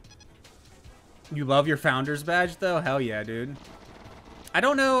 You love your Founder's Badge, though? Hell yeah, dude. I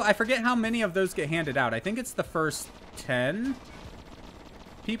don't know. I forget how many of those get handed out. I think it's the first 10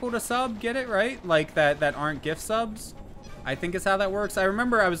 people to sub get it, right? Like, that aren't gift subs. I think is how that works. I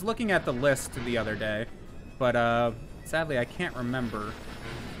remember I was looking at the list the other day. But, sadly, I can't remember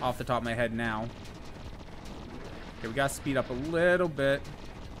off the top of my head now. Okay, we gotta speed up a little bit.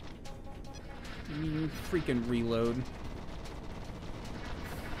 Freaking reload.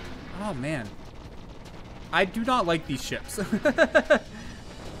 Oh, man. I do not like these ships.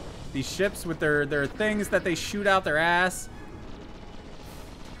 These ships with their things that they shoot out their ass.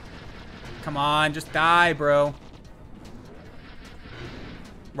 Come on, just die, bro.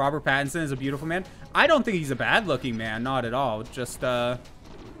 Robert Pattinson is a beautiful man. I don't think he's a bad-looking man, not at all. Just, I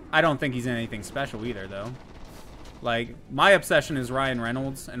don't think he's anything special either, though. Like, my obsession is Ryan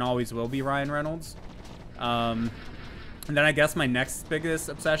Reynolds, and always will be Ryan Reynolds. And then I guess my next biggest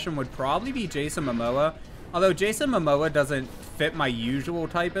obsession would probably be Jason Momoa. Although Jason Momoa doesn't fit my usual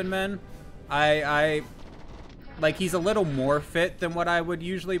type in men. Like, he's a little more fit than what I would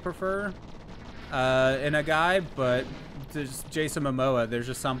usually prefer in a guy, but there's Jason Momoa, there's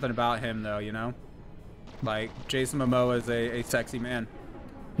just something about him, though, you know? Like, Jason Momoa is a sexy man.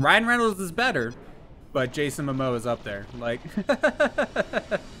 Ryan Reynolds is better, but Jason Momoa is up there. Like,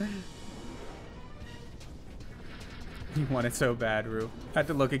 you want it so bad, Rue. Had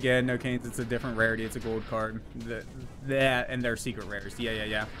to look again. No Canes, it's a different rarity. It's a gold card. That and they're secret rares.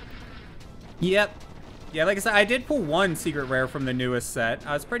 Yeah. Yep. Yeah, like I said, I did pull one secret rare from the newest set.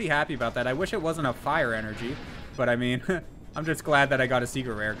 I was pretty happy about that. I wish it wasn't a fire energy, but I mean, I'm just glad that I got a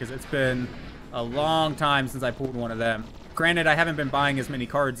secret rare because it's been a long time since I pulled one of them. Granted, I haven't been buying as many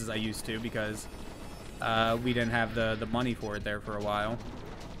cards as I used to because we didn't have the money for it there for a while.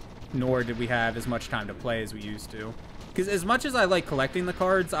 Nor did we have as much time to play as we used to. Because as much as I like collecting the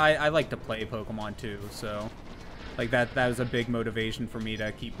cards, I like to play Pokemon too. So, like that was a big motivation for me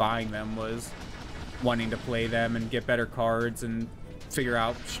to keep buying them, was wanting to play them and get better cards and figure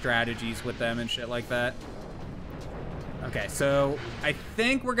out strategies with them and shit like that. Okay, so I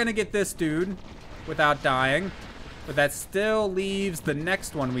think we're gonna get this dude without dying, but that still leaves the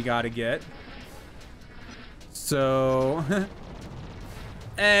next one we gotta get. So,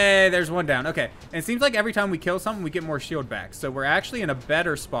 hey, there's one down. Okay, and it seems like every time we kill something, we get more shield back. So we're actually in a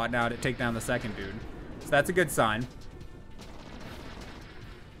better spot now to take down the second dude. So that's a good sign.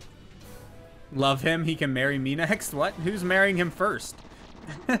 Love him. He can marry me next. What? Who's marrying him first?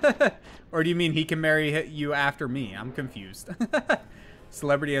 Or do you mean he can marry you after me? I'm confused.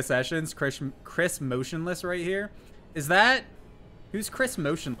 Celebrity Accessions. Chris Motionless right here. Is that... Who's Chris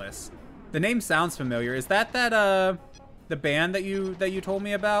Motionless? The name sounds familiar. Is that the band that you told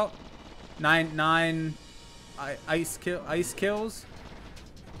me about? Nine Ice Kills?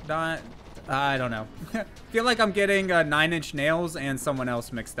 I don't know. Feel like I'm getting 9 Inch Nails and someone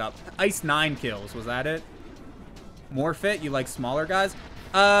else mixed up. Ice 9 Kills, was that it? More fit? You like smaller guys?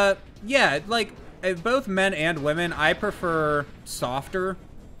 Yeah, like both men and women, I prefer softer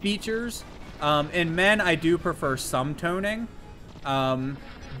features. In men, I do prefer some toning,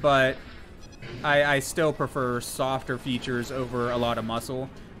 but I still prefer softer features over a lot of muscle.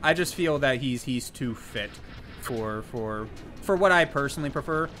 I just feel that he's too fit for what I personally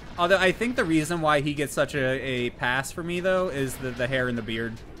prefer. Although I think the reason why he gets such a pass for me though is the hair and the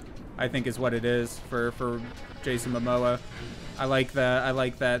beard. I think is what it is for Jason Momoa. I like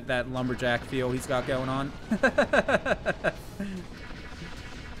that lumberjack feel he's got going on.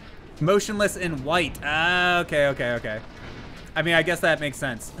 Motionless in white. Okay. I mean, I guess that makes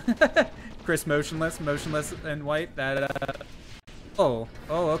sense. Chris Motionless in white. That oh,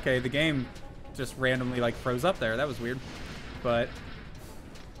 okay. The game just randomly like froze up there. That was weird. But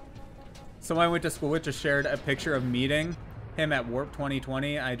someone I went to school with just shared a picture of meeting him at Warp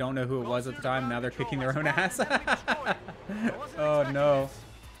 2020. I don't know who it was at the time. Now they're kicking their own ass. Oh no.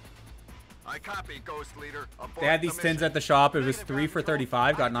 I copy, Ghost Leader. They had these tins at the shop. It was 3 for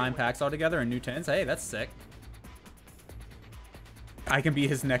 35. Got 9 packs altogether and new tins. Hey, that's sick. I can be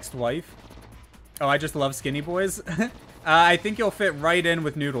his next wife. Oh, I just love skinny boys. I think you'll fit right in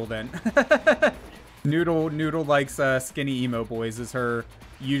with Noodle then. Noodle likes skinny emo boys is her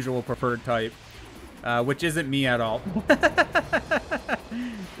usual preferred type, which isn't me at all.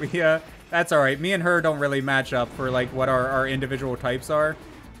 That's all right. Me and her don't really match up for like what our individual types are.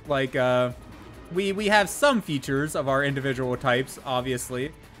 Like we have some features of our individual types,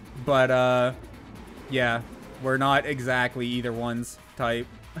 obviously, but yeah, we're not exactly either one's type.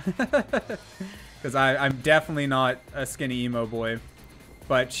 Because I'm definitely not a skinny emo boy.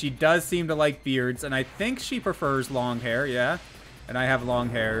 But she does seem to like beards, and I think she prefers long hair, yeah. And I have long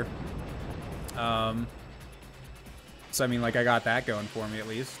hair. So, I mean, like, I got that going for me, at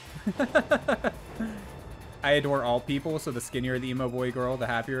least. I adore all people, so the skinnier the emo boy girl, the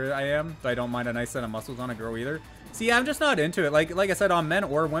happier I am. But I don't mind a nice set of muscles on a girl either. See, I'm just not into it. Like I said, on men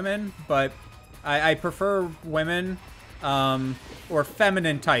or women, but I prefer women, or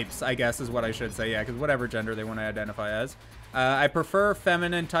feminine types, I guess is what I should say. Yeah, because whatever gender they want to identify as. I prefer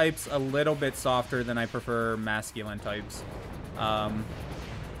feminine types a little bit softer than I prefer masculine types.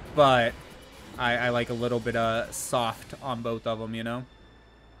 But I like a little bit soft on both of them, you know?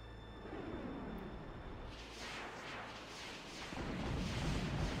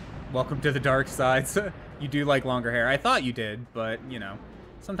 Welcome to the dark side. You do like longer hair. I thought you did, but, you know,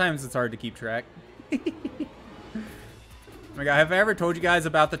 sometimes it's hard to keep track. Oh my god, have I ever told you guys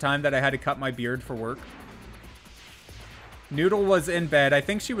about the time that I had to cut my beard for work? Noodle was in bed. I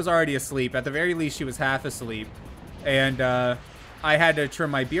think she was already asleep. At the very least, she was half asleep. And I had to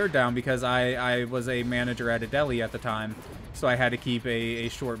trim my beard down because I was a manager at a deli at the time. So I had to keep a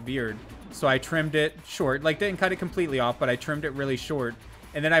short beard. So I trimmed it short. Like, didn't cut it completely off, but I trimmed it really short.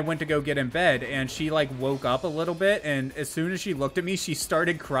 And then I went to go get in bed, and she, like, woke up a little bit. And as soon as she looked at me, she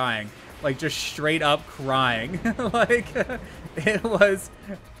started crying. Like, just straight up crying. Like, it was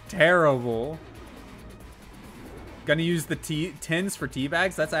terrible. Gonna use the tins for tea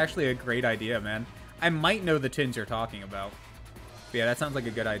bags? That's actually a great idea, man. I might know the tins you're talking about. But yeah, that sounds like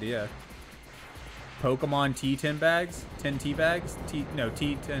a good idea. Pokemon tin bags? Tin tea bags? Tin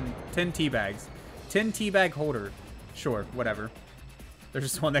tea bags. Tin tea bag holder. Sure, whatever. There's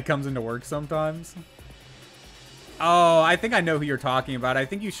just one that comes into work sometimes. Oh, I think I know who you're talking about. I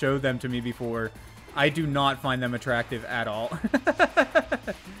think you showed them to me before. I do not find them attractive at all.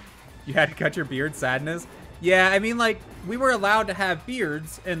 You had to cut your beard? Sadness? Yeah, I mean, like, we were allowed to have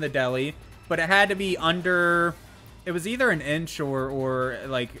beards in the deli, but it had to be under... It was either an inch or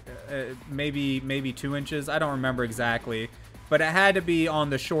like, maybe 2 inches. I don't remember exactly. But it had to be on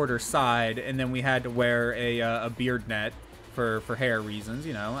the shorter side, and then we had to wear a beard net for hair reasons,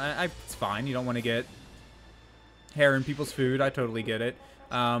 you know. It's fine. You don't want to get hair in people's food. I totally get it.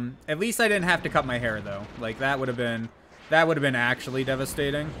 At least I didn't have to cut my hair, though. Like, that would have been actually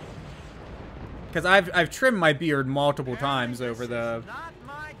devastating. Because I've trimmed my beard multiple times over the,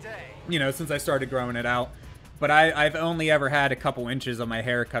 you know, since I started growing it out. But I've only ever had a couple inches of my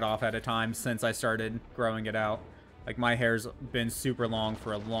hair cut off at a time since I started growing it out. Like, my hair's been super long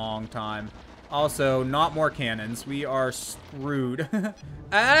for a long time. Also, not more cannons. We are screwed.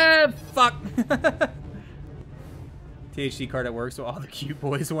 Ah, fuck. THC card at work, so all the cute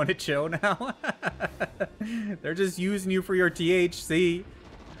boys want to chill now. They're just using you for your THC.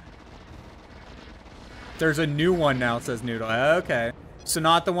 There's a new one now, says Noodle. Okay. So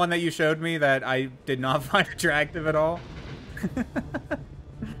not the one that you showed me that I did not find attractive at all.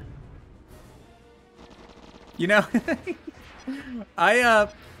 You know,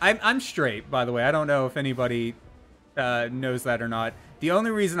 I'm straight, by the way. I don't know if anybody knows that or not. The only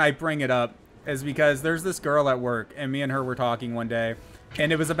reason I bring it up is because there's this girl at work, and me and her were talking one day,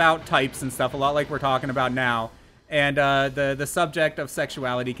 and it was about types and stuff, a lot like we're talking about now. And the subject of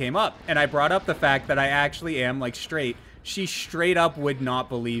sexuality came up, and I brought up the fact that I actually am, like, straight. She straight up would not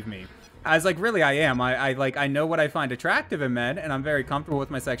believe me. I was like, really, I am. I know what I find attractive in men, and I'm very comfortable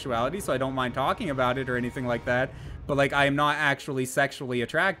with my sexuality, so I don't mind talking about it or anything like that. But, like, I am not actually sexually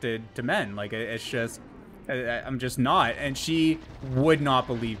attracted to men. Like, it's just, I'm just not. And she would not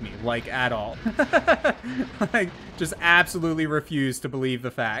believe me, like, at all. Like, just absolutely refused to believe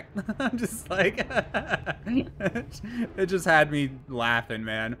the fact. I'm just like, it just had me laughing,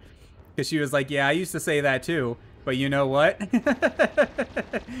 man. Because she was like, yeah, I used to say that too. But you know what?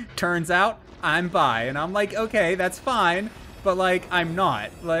 Turns out I'm bi. And I'm like, okay, that's fine. But, like, I'm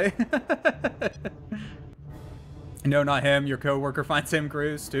not. Like, no, not him. Your coworker finds him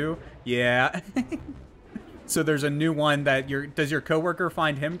gross too? Yeah. So there's a new one that does your coworker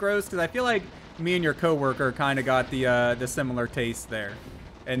find him gross? Because I feel like me and your coworker kind of got the similar taste there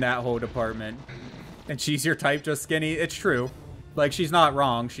in that whole department. And she's your type, just skinny? It's true. Like, she's not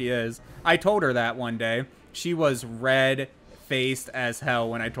wrong. She is. I told her that one day. She was red-faced as hell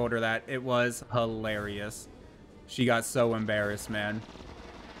when I told her that. It was hilarious. She got so embarrassed, man.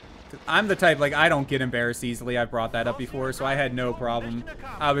 I'm the type, like, I don't get embarrassed easily. I've brought that up before, so I had no problem.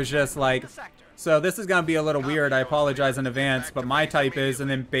 I was just like, so this is going to be a little weird. I apologize in advance, but my type is,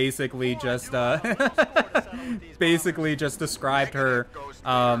 and then basically just, basically just described her,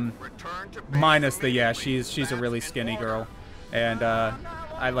 minus the, yeah, she's a really skinny girl. And,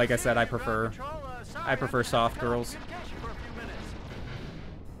 like I said, I prefer soft girls.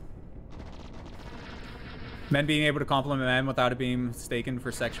 Men being able to compliment men without it being mistaken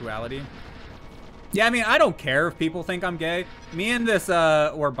for sexuality. Yeah, I mean, I don't care if people think I'm gay. Me and this,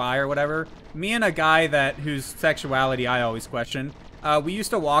 or bi or whatever, me and a guy whose sexuality I always question, we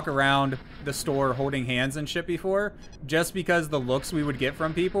used to walk around the store holding hands and shit before, just because the looks we would get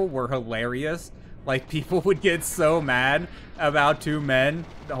from people were hilarious. Like, people would get so mad about two men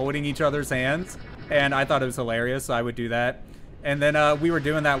holding each other's hands, and I thought it was hilarious, so I would do that. And then, we were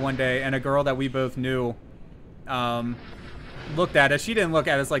doing that one day, and a girl that we both knew, looked at us. She didn't look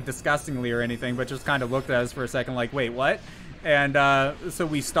at us, like, disgustingly or anything, but just kind of looked at us for a second, like, wait, what? And, so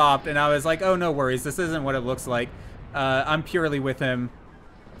we stopped, and I was like, oh, no worries, this isn't what it looks like. I'm purely with him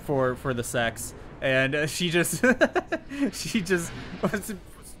for the sex. And, she just, she just was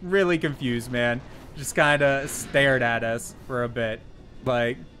really confused, man. Just kind of stared at us for a bit.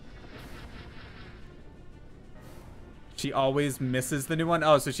 Like, she always misses the new one?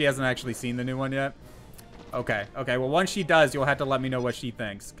 Oh, so she hasn't actually seen the new one yet? Okay, okay. Well, once she does, you'll have to let me know what she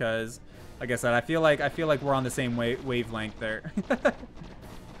thinks, because, like I said, I feel like we're on the same wavelength there.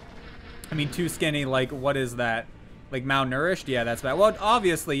 I mean, too skinny, like, what is that? Like, malnourished? Yeah, that's bad. Well,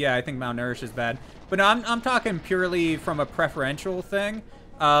 obviously, yeah, I think malnourished is bad. But no, I'm talking purely from a preferential thing.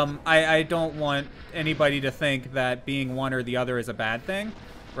 I don't want anybody to think that being one or the other is a bad thing,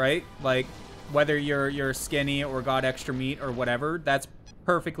 right? Like, whether you're skinny or got extra meat or whatever, that's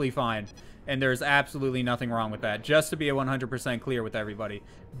perfectly fine. And there's absolutely nothing wrong with that, just to be 100% clear with everybody.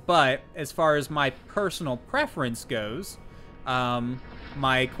 But as far as my personal preference goes,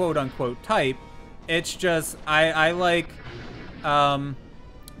 my quote-unquote type, it's just, I like,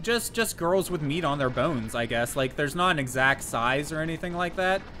 just girls with meat on their bones, I guess. Like, there's not an exact size or anything like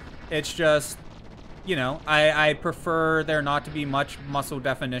that. It's just, you know, I prefer there not to be much muscle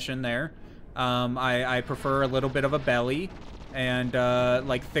definition there. I prefer a little bit of a belly. And,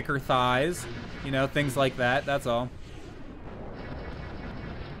 like, thicker thighs, you know, things like that, that's all.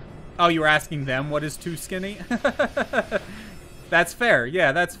 Oh, you were asking them what is too skinny? That's fair,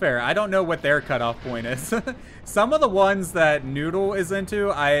 yeah, that's fair. I don't know what their cutoff point is. Some of the ones that Noodle is into,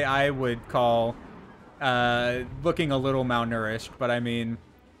 I would call, looking a little malnourished, but I mean,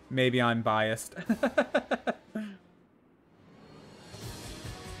 maybe I'm biased.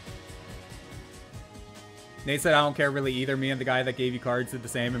 Nate said, I don't care really either. Me and the guy that gave you cards did the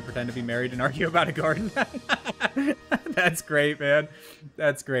same and pretend to be married and argue about a garden. That's great, man.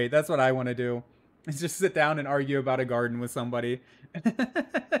 That's great. That's what I want to do. Is just sit down and argue about a garden with somebody.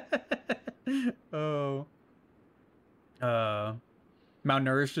 Oh.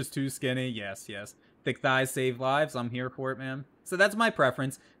 Malnourished is too skinny. Yes, yes. Thick thighs save lives. I'm here for it, man. So that's my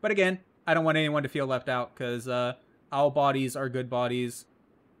preference. But again, I don't want anyone to feel left out because all bodies are good bodies.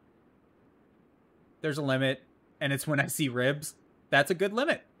 There's a limit, and it's when I see ribs. That's a good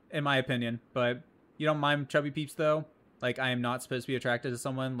limit, in my opinion. But you don't mind chubby peeps, though? Like, I am not supposed to be attracted to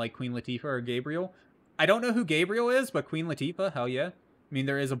someone like Queen Latifah or Gabriel. I don't know who Gabriel is, but Queen Latifah, hell yeah. I mean,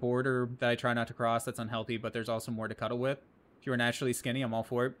 there is a border that I try not to cross that's unhealthy, but there's also more to cuddle with. If you're naturally skinny, I'm all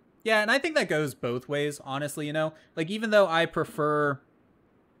for it. Yeah, and I think that goes both ways, honestly, you know? Like, even though I prefer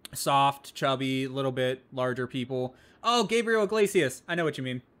soft, chubby, little bit larger people. Oh, Gabriel Iglesias. I know what you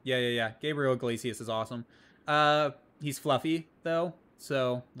mean. Yeah. Gabriel Iglesias is awesome. He's fluffy, though.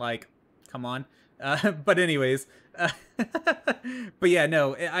 So, like, come on. But anyways. But yeah,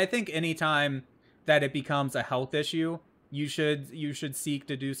 no. I think anytime that it becomes a health issue, you should seek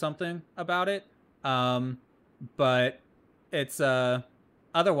to do something about it. But it's,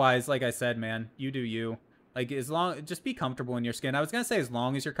 otherwise, like I said, man, you do you. Like, just be comfortable in your skin. I was gonna say as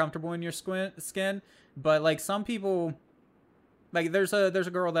long as you're comfortable in your skin, but, like, some people... Like, there's a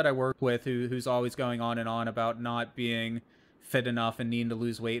girl that I work with who's always going on and on about not being fit enough and needing to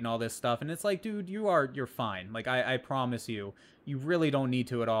lose weight and all this stuff. And it's like, dude, you're fine. Like, I promise you, you really don't need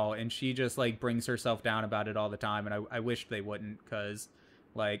to at all. And she just, like, brings herself down about it all the time. And I wish they wouldn't, because,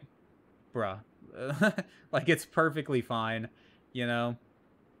 like, bruh. Like, it's perfectly fine, you know?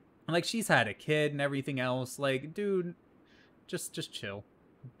 Like, she's had a kid and everything else. Like, dude, just chill.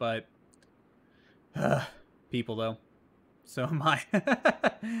 But, people, though. So am I.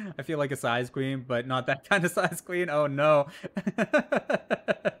 I feel like a size queen, but not that kind of size queen. Oh, no.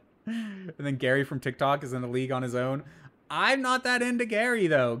 And then Gary from TikTok is in the league on his own. I'm not that into Gary,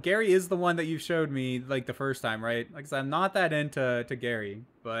 though. Gary is the one that you showed me, like, the first time, right? Like I said, I'm not that into Gary,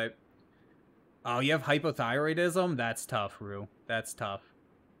 but... Oh, you have hypothyroidism? That's tough, Rue. That's tough.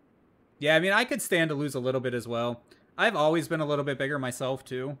 Yeah, I mean, I could stand to lose a little bit as well. I've always been a little bit bigger myself,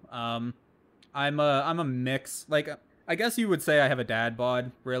 too. I'm a mix. Like... I guess you would say I have a dad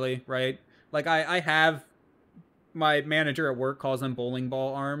bod, really, right? Like, I have... My manager at work calls them bowling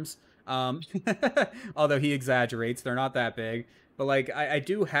ball arms. Although he exaggerates, they're not that big. But like, I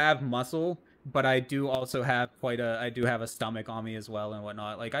do have muscle, but I do also have I do have a stomach on me as well and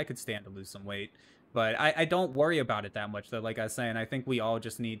whatnot. Like, I could stand to lose some weight. But I don't worry about it that much, though. Like I was saying, I think we all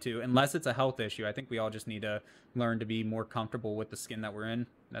just need to, unless it's a health issue, I think we all just need to learn to be more comfortable with the skin that we're in.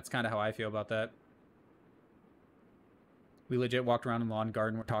 That's kind of how I feel about that. We legit walked around in the lawn and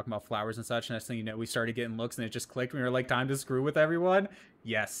garden. We're talking about flowers and such. And next thing you know, we started getting looks and it just clicked. We were like, time to screw with everyone?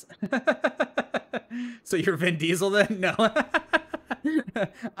 Yes. So you're Vin Diesel then? No.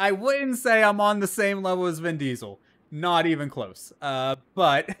 I wouldn't say I'm on the same level as Vin Diesel. Not even close.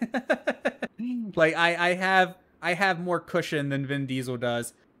 But like I have more cushion than Vin Diesel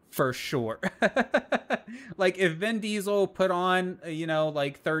does for sure. Like if Vin Diesel put on, you know,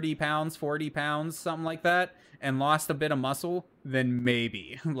 like 30 pounds, 40 pounds, something like that, and lost a bit of muscle, then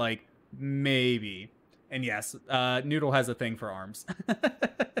maybe, like maybe. And yes, Noodle has a thing for arms.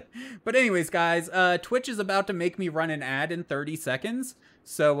 But anyways, guys, Twitch is about to make me run an ad in 30 seconds.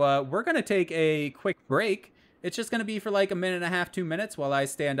 So we're going to take a quick break. It's just going to be for like a minute and a half, 2 minutes while I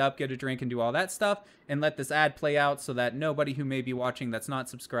stand up, get a drink, and do all that stuff, and let this ad play out so that nobody who may be watching that's not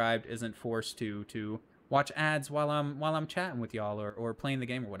subscribed isn't forced to watch ads while I'm chatting with y'all or playing the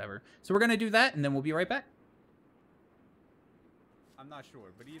game or whatever. So we're going to do that, and then we'll be right back. I'm not sure,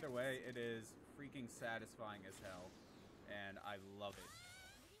 but either way, it is freaking satisfying as hell, and I love it.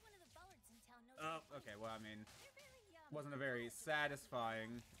 Oh, okay, well, I mean, wasn't a very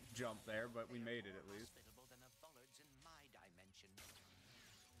satisfying jump there, but we made it at least.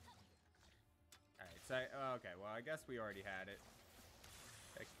 Alright, so, okay, well, I guess we already had it.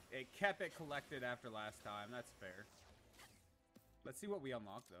 It kept it collected after last time, that's fair. Let's see what we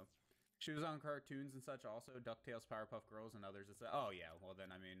unlocked, though. Shoes on cartoons and such also, DuckTales, Powerpuff Girls, and others. Oh, yeah, well, then,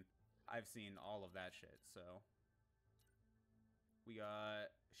 I mean, I've seen all of that shit, so. We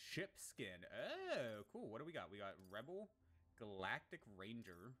got Ship Skin. Oh, cool. What do we got? We got Rebel, Galactic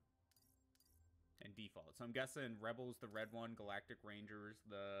Ranger, and Default. So I'm guessing Rebel's the red one, Galactic Ranger's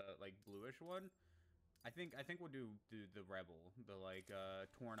the, like, bluish one. I think we'll do the Rebel, the, like,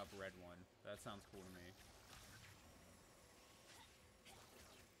 torn up red one. That sounds cool to me.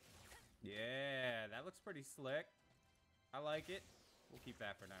 Yeah, that looks pretty slick. I like it. We'll keep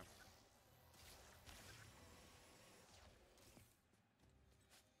that for now.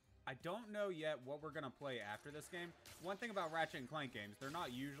 I don't know yet what we're going to play after this game. One thing about Ratchet & Clank games, they're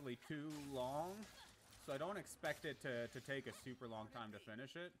not usually too long, so I don't expect it to take a super long time to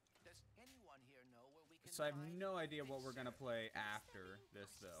finish it. So I have no idea what we're going to play after this,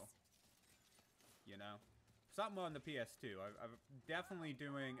 though. You know? Something on the PS2. I'm definitely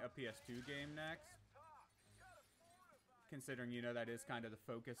doing a PS2 game next. Considering, you know, that is kind of the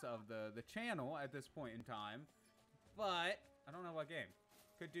focus of the channel at this point in time. But, I don't know what game.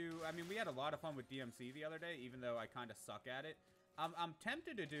 Could do, I mean, we had a lot of fun with DMC the other day, even though I kind of suck at it. I'm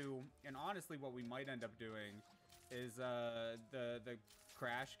tempted to do, and honestly what we might end up doing is the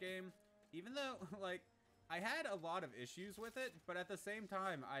Crash game. Even though, like, I had a lot of issues with it, but at the same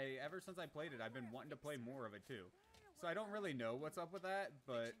time, ever since I played it, I've been wanting to play more of it too. So I don't really know what's up with that,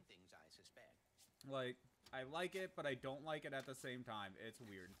 but like, I like it, but I don't like it at the same time. It's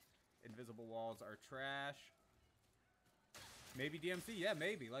weird. Invisible walls are trash. Maybe DMC? Yeah,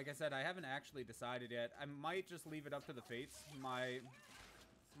 maybe. Like I said, I haven't actually decided yet. I might just leave it up to the fates. My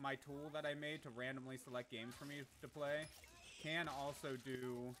tool that I made to randomly select games for me to play can also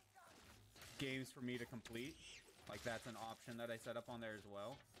do games for me to complete. Like, that's an option that I set up on there as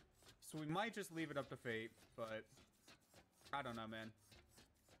well. So we might just leave it up to fate, but I don't know, man.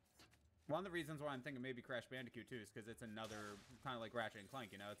 One of the reasons why I'm thinking maybe Crash Bandicoot 2 is because it's another, kind of like Ratchet &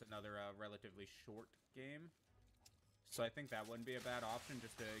 Clank, you know? It's another relatively short game. So I think that wouldn't be a bad option,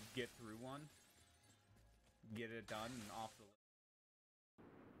 just to get through one. Get it done and off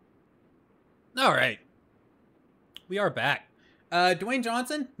the... Alright. We are back. Dwayne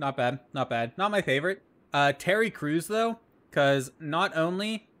Johnson, not bad, not bad. Not my favorite. Terry Crews, though, because not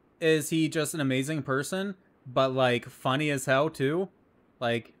only is he just an amazing person, but, like, funny as hell, too.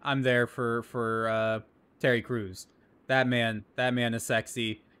 Like, I'm there for Terry Crews. That man is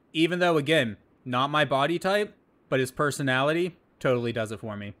sexy. Even though, again, not my body type, but his personality totally does it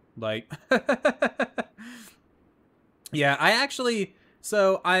for me. Like, yeah, I actually...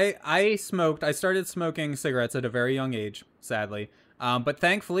 So, I started smoking cigarettes at a very young age, sadly. But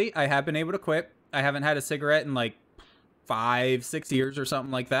thankfully, I have been able to quit. I haven't had a cigarette in like 5-6 years or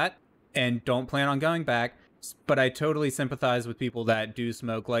something like that. And don't plan on going back. But I totally sympathize with people that do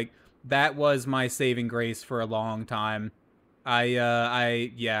smoke. Like, that was my saving grace for a long time.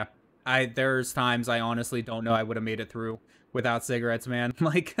 There's times I honestly don't know I would have made it through without cigarettes, man.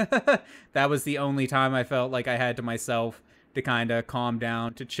 Like, that was the only time I felt like I had to myself to kind of calm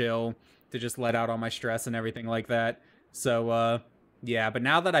down, to chill, to just let out all my stress and everything like that. So, yeah, but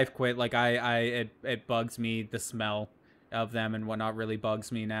now that I've quit, like, it bugs me. The smell of them and whatnot really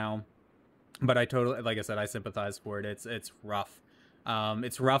bugs me now. But I totally, like I said, I sympathize for it. It's rough.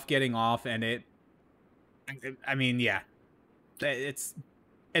 It's rough getting off, and I mean, yeah, it's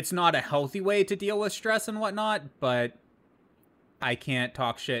not a healthy way to deal with stress and whatnot, but I can't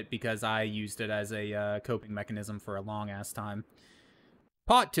talk shit because I used it as a coping mechanism for a long ass time.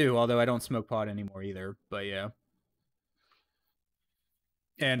 Pot too, although I don't smoke pot anymore either, but yeah.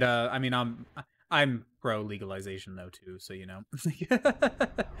 And I mean, I'm pro legalization though too, so you know.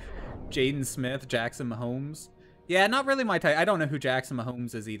 Jaden Smith, Jackson Mahomes. Yeah, not really my type. I don't know who Jackson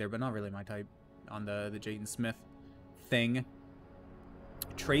Mahomes is either, but not really my type on the Jaden Smith thing.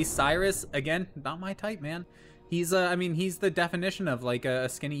 Trace Cyrus, again, not my type, man. He's I mean, he's the definition of like a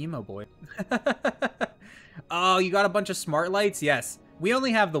skinny emo boy. Oh, you got a bunch of smart lights? Yes. We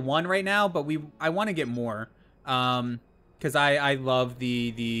only have the one right now, but I want to get more. Because I love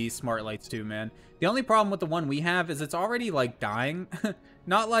the smart lights too, man. The only problem with the one we have is it's already like dying.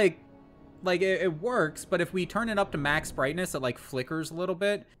 Not like it works, but if we turn it up to max brightness, it like flickers a little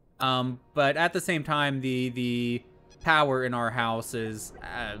bit. But at the same time, the power in our house is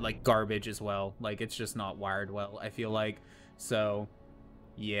like garbage as well. Like, it's just not wired well, I feel like. So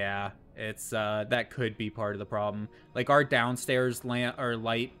yeah, it's that could be part of the problem. Like, our downstairs lamp or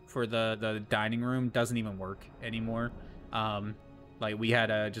light for the dining room doesn't even work anymore. Like, we had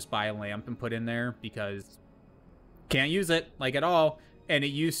to just buy a lamp and put in there because can't use it like at all. And it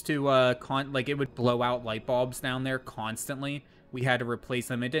used to like, it would blow out light bulbs down there constantly. We had to replace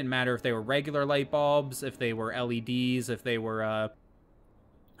them. It didn't matter if they were regular light bulbs, if they were LEDs, if they were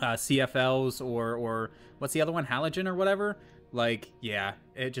CFLs, or what's the other one, halogen or whatever. Like, yeah,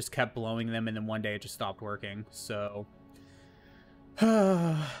 it just kept blowing them, and then one day it just stopped working. So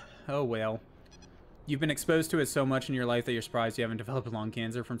oh well. You've been exposed to it so much in your life that you're surprised you haven't developed lung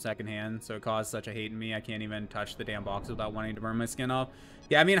cancer from secondhand, so it caused such a hate in me. I can't even touch the damn box without wanting to burn my skin off.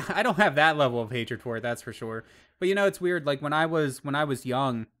 Yeah, I mean, I don't have that level of hatred for it, that's for sure. But, you know, it's weird. Like, when I was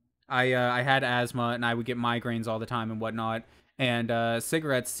young, I had asthma, and I would get migraines all the time and whatnot. And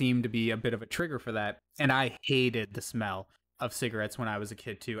cigarettes seemed to be a bit of a trigger for that. And I hated the smell of cigarettes when I was a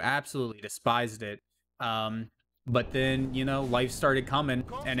kid, too. Absolutely despised it. But then, you know, life started coming,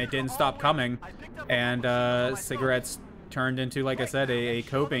 and it didn't stop coming, and cigarettes turned into, like I said, a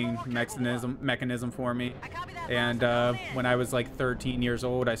coping mechanism for me. And when I was like 13 years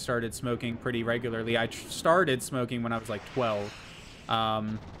old, I started smoking pretty regularly. I started smoking when I was like 12,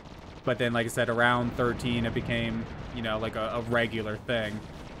 but then, like I said, around 13, it became, you know, like a regular thing,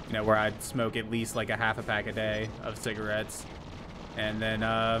 you know, where I'd smoke at least like a half a pack a day of cigarettes. And then,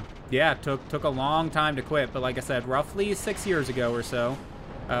 yeah, took a long time to quit. But like I said, roughly 6 years ago or so,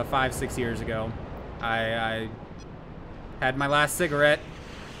 5-6 years ago, I had my last cigarette,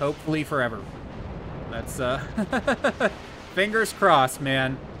 hopefully forever. That's, fingers crossed,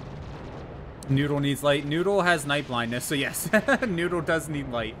 man. Noodle needs light. Noodle has night blindness, so yes, Noodle does need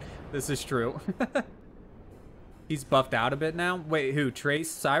light. This is true. He's buffed out a bit now. Wait, who?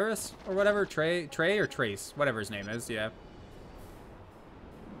 Trace Cyrus? Or whatever? Trey or Trace? Whatever his name is, yeah.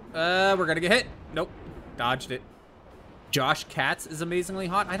 We're gonna get hit. Nope. Dodged it. Josh Katz is amazingly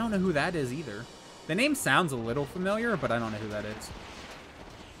hot. I don't know who that is either. The name sounds a little familiar, but I don't know who that is.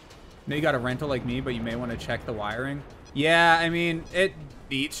 Now you got a rental like me, but you may want to check the wiring. Yeah, I mean, it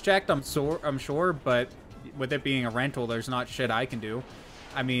needs checked, I'm sure, but with it being a rental, there's not shit I can do.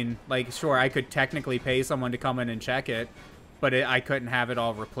 I mean, like, sure, I could technically pay someone to come in and check it, but I couldn't have it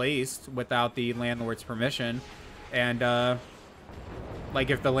all replaced without the landlord's permission. And, like,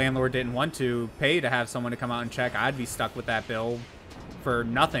 if the landlord didn't want to pay to have someone to come out and check, I'd be stuck with that bill for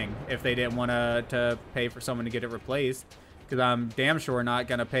nothing if they didn't want to pay for someone to get it replaced. Because I'm damn sure not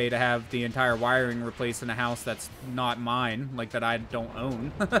going to pay to have the entire wiring replaced in a house that's not mine, like, that I don't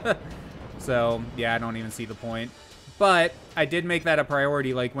own. So, yeah, I don't even see the point. But I did make that a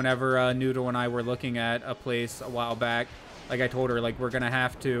priority, like, whenever Noodle and I were looking at a place a while back. Like, I told her, like, we're going to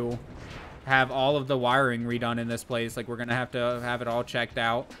have all of the wiring redone in this place. Like, we're gonna have to have it all checked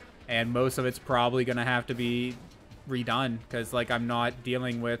out, and most of it's probably gonna have to be redone because, like, I'm not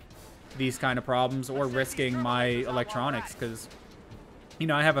dealing with these kind of problems or risking my electronics because, you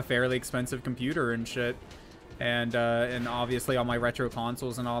know, I have a fairly expensive computer and shit, and obviously all my retro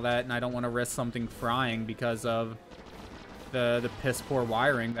consoles and all that, and I don't want to risk something frying because of the piss poor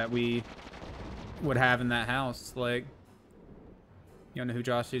wiring that we would have in that house. Like, You don't know who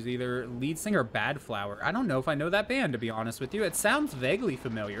Josh is either. Lead singer Bad Flower. I don't know if I know that band, to be honest with you. It sounds vaguely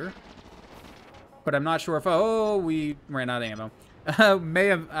familiar. But I'm not sure if... Oh, we ran out of ammo.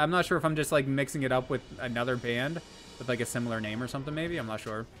 I'm not sure if I'm just, like, mixing it up with another band with, like, a similar name or something, maybe. I'm not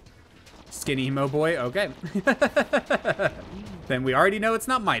sure. Skinny Emo Boy? Okay. Then we already know it's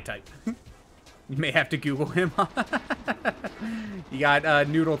not my type. You may have to Google him. You got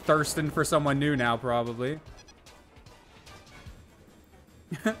Noodle thirsting for someone new now, probably.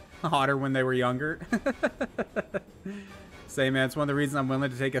 Hotter when they were younger. Say, man, it's one of the reasons I'm willing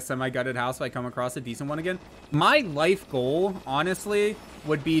to take a semi-gutted house if I come across a decent one again. My life goal, honestly,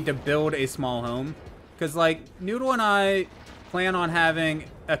 would be to build a small home. Because, like, Noodle and I plan on having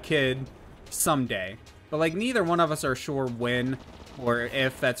a kid someday. But, like, neither one of us are sure when or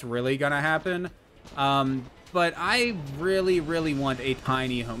if that's really gonna happen. But I really, really want a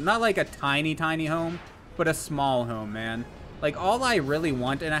tiny home. Not like a tiny, tiny home, but a small home, man. Like, all I really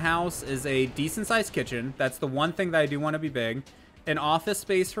want in a house is a decent-sized kitchen. That's the one thing that I do want to be big. An office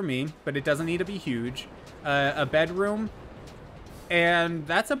space for me, but it doesn't need to be huge. A bedroom. And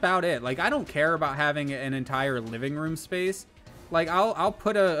that's about it. Like, I don't care about having an entire living room space. Like, I'll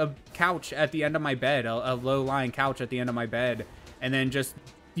put a couch at the end of my bed, a low-lying couch at the end of my bed, and then just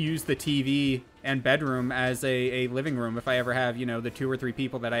use the TV and bedroom as a living room if I ever have, you know, the 2 or 3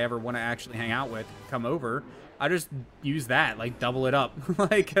 people that I ever want to actually hang out with come over. I just use that, like, double it up.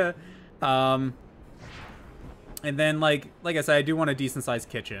 Like, and then, like I said, I do want a decent-sized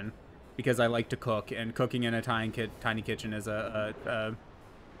kitchen because I like to cook, and cooking in a tiny kitchen is a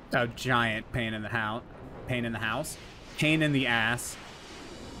giant pain in the house. Pain in the ass.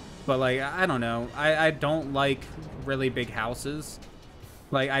 But, like, I don't know. I don't like really big houses.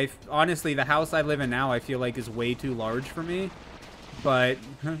 Like, honestly, the house I live in now, I feel like is way too large for me. But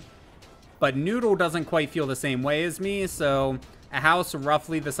Noodle doesn't quite feel the same way as me, so a house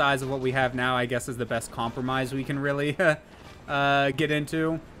roughly the size of what we have now, I guess, is the best compromise we can really get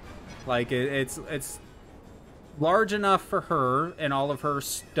into. Like, it's large enough for her and all of her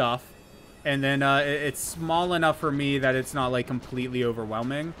stuff, and then it's small enough for me that it's not, like, completely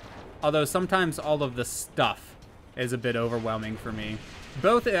overwhelming. Although sometimes all of the stuff is a bit overwhelming for me.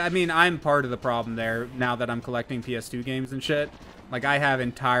 Both, I mean, I'm part of the problem there now that I'm collecting PS2 games and shit. Like, I have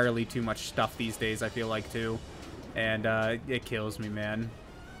entirely too much stuff these days, I feel like, too. And, it kills me, man.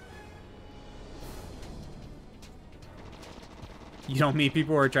 You don't meet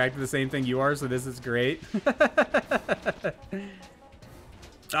people who are attracted to the same thing you are, so this is great.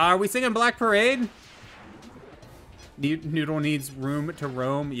 Are we singing Black Parade? Noodle needs room to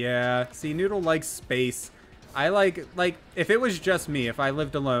roam. Yeah. See, Noodle likes space. I like, if it was just me, if I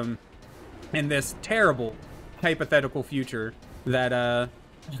lived alone in this terrible hypothetical future that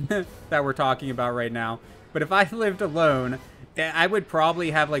that we're talking about right now. But if I lived alone, I would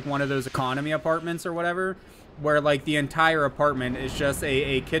probably have, like, one of those economy apartments or whatever, where, like, the entire apartment is just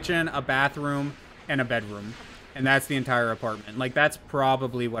a kitchen, a bathroom, and a bedroom. And that's the entire apartment. Like, that's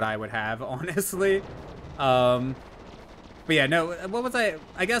probably what I would have, honestly. But yeah, no, what was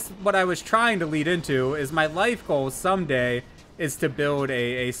I guess what I was trying to lead into is my life goal someday is to build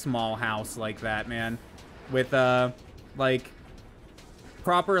a small house like that, man. With, like,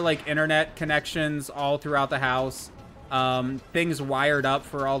 proper, like, internet connections all throughout the house. Things wired up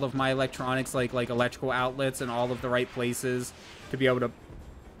for all of my electronics, like electrical outlets in all of the right places to be able to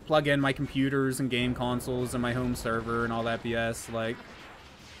plug in my computers and game consoles and my home server and all that BS. Like,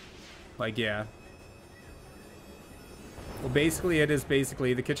 yeah. Well, basically,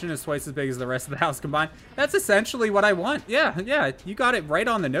 the kitchen is twice as big as the rest of the house combined. That's essentially what I want. Yeah, you got it right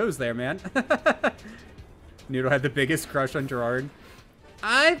on the nose there, man. Noodle had the biggest crush on Gerard.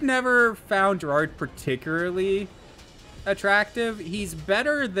 I've never found Gerard particularly attractive. He's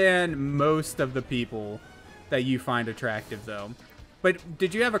better than most of the people that you find attractive, though. But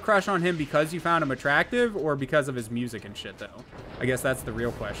did you have a crush on him because you found him attractive or because of his music and shit, though? I guess that's the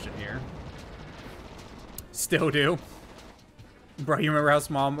real question here. Still do. Bro, you remember how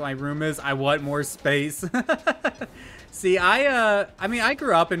small my room is? I want more space. See, I mean, I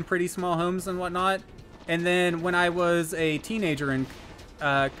grew up in pretty small homes and whatnot. And then when I was a teenager and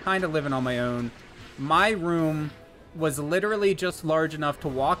kind of living on my own, my room was literally just large enough to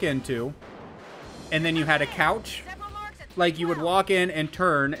walk into. And then you had a couch. Like, you would walk in and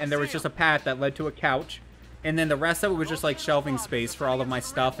turn, and there was just a path that led to a couch. And then the rest of it was just, like, shelving space for all of my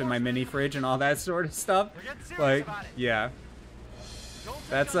stuff and my mini fridge and all that sort of stuff. Like, yeah.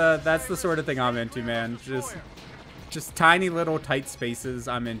 That's the sort of thing I'm into, man. Just tiny little tight spaces,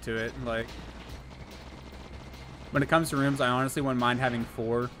 I'm into it. Like, when it comes to rooms, I honestly wouldn't mind having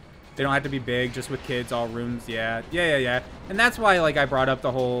 4. They don't have to be big, just with kids, all rooms. Yeah. And that's why, like, I brought up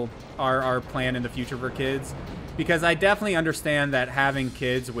the whole, our plan in the future for kids. Because I definitely understand that having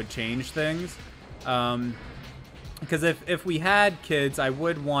kids would change things. Because if we had kids, I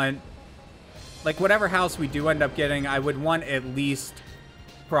would want, like, whatever house we do end up getting, I would want at least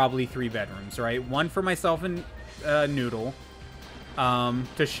probably 3 bedrooms, right? One for myself and Noodle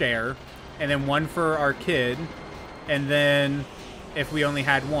to share, and then one for our kid, and then if we only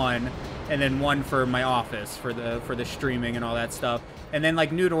had one, and then one for my office for the streaming and all that stuff. And then,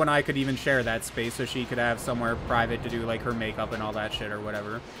 like, Noodle and I could even share that space so she could have somewhere private to do, like, her makeup and all that shit or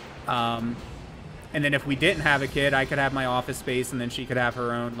whatever. And then if we didn't have a kid, I could have my office space, and then she could have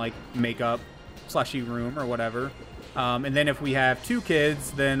her own, like, makeup slushy room or whatever. And then if we have 2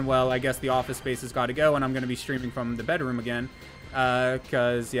 kids, then, well, I guess the office space has got to go, and I'm going to be streaming from the bedroom again.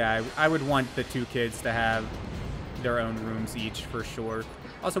 Because, yeah, I would want the 2 kids to have their own rooms each for sure.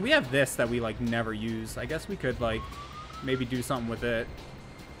 Also, we have this that we, like, never use. I guess we could, like, maybe do something with it.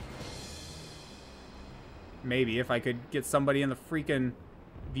 Maybe, if I could get somebody in the freaking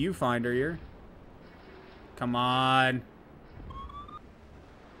viewfinder here. Come on.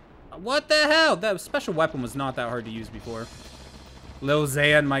 What the hell? That special weapon was not that hard to use before. Lil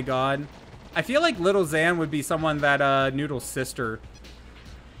Xan, my god. I feel like Little Xan would be someone that Noodle's sister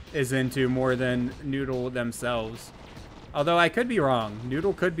is into more than Noodle themselves. Although I could be wrong.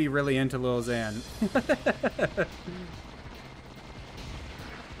 Noodle could be really into Lil Xan.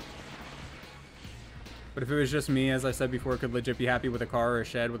 But if it was just me, as I said before, could legit be happy with a car or a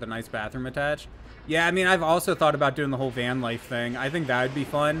shed with a nice bathroom attached. Yeah, I mean, I've also thought about doing the whole van life thing. I think that would be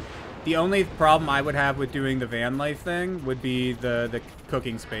fun. The only problem I would have with doing the van life thing would be the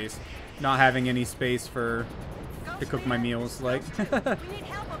cooking space. Not having any space to cook my meals, like. We need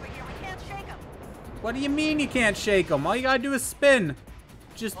help over here. We can't shake them. What do you mean you can't shake them? All you gotta do is spin.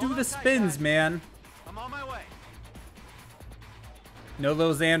 Just do the spins, man. I'm on my way. No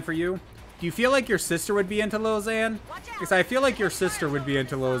Lil Xan for you? Do you feel like your sister would be into Lil Xan? Because I feel like your sister would be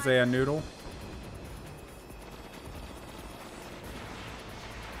into Lil Xan, Noodle.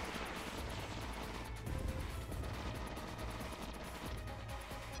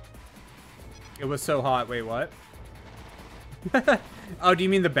 It was so hot. Wait, what? Oh, do you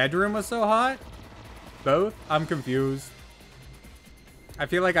mean the bedroom was so hot? Both? I'm confused. I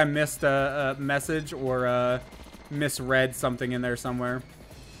feel like I missed a message or misread something in there somewhere.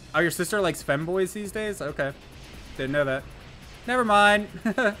 Oh, your sister likes femboys these days? Okay. Didn't know that. Never mind.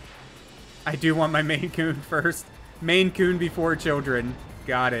 I do want my Maine Coon first. Maine Coon before children.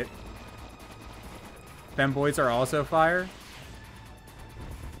 Got it. Femboys are also fire?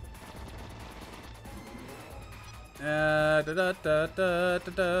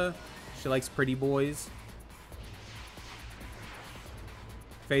 She likes pretty boys.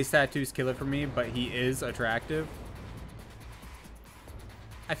 Face tattoos kill it for me, but he is attractive.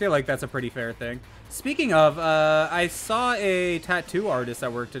 I feel like that's a pretty fair thing. Speaking of, I saw a tattoo artist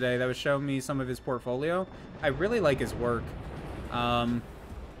at work today that was showing me some of his portfolio. I really like his work.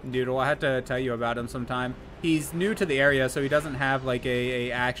 Noodle, I have to tell you about him sometime. He's new to the area, so he doesn't have like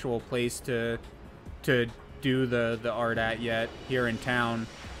a actual place to do the art at yet here in town.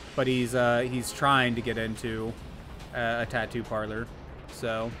 But he's trying to get into a tattoo parlor.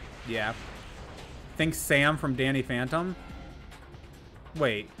 So, yeah. Think Sam from Danny Phantom?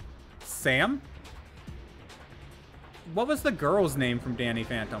 Wait, Sam? What was the girl's name from Danny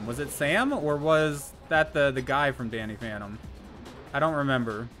Phantom? Was it Sam, or was that the guy from Danny Phantom? I don't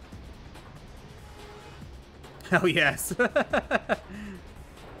remember. Oh, yes.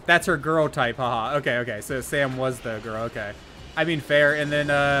 That's her girl type, haha. Okay, so Sam was the girl, okay. I mean, fair. And then,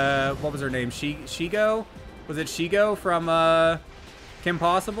 what was her name? Shigo? Was it Shigo from, Kim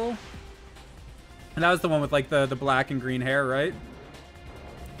Possible? And that was the one with, like, the black and green hair, right?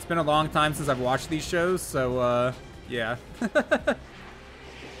 It's been a long time since I've watched these shows, so, yeah.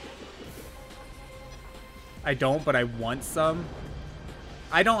 I don't, but I want some.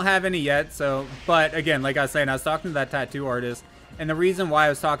 I don't have any yet, so... But, again, like I was saying, I was talking to that tattoo artist, and the reason why I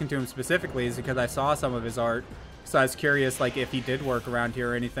was talking to him specifically is because I saw some of his art, so I was curious, like, if he did work around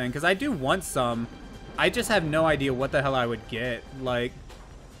here or anything, because I do want some. I just have no idea what the hell I would get. Like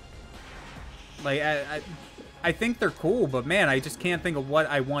I think they're cool, but man, I just can't think of what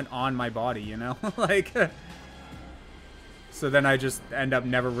I want on my body, you know? Like, so then I just end up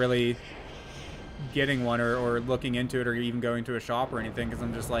never really getting one or looking into it or even going to a shop or anything, because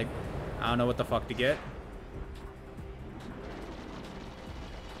I'm just like, I don't know what the fuck to get.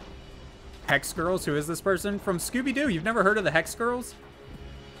 Hex Girls? Who is this person? From Scooby-Doo. You've never heard of the Hex Girls?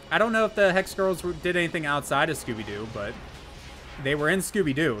 I don't know if the Hex Girls did anything outside of Scooby-Doo, but They were in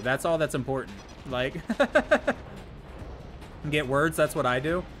Scooby-Doo. That's all that's important. Like, get words, that's what I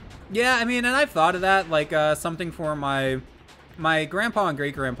do. Yeah, I mean, and I've thought of that, like, something for my grandpa and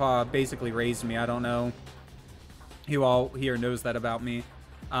great-grandpa basically raised me. I don't know who all here knows that about me.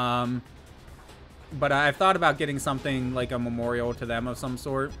 But I've thought about getting something like a memorial to them of some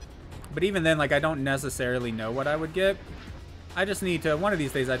sort. But even then, like, I don't necessarily know what I would get. I just need to, one of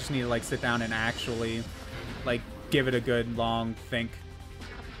these days, I just need to, like, sit down and actually, like, give it a good, long think.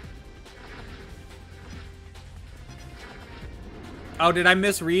 Oh, did I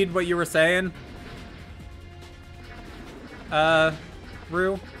misread what you were saying?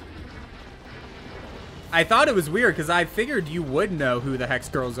 Rue? I thought it was weird, because I figured you would know who the Hex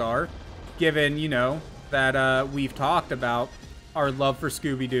Girls are, given, you know, that, we've talked about our love for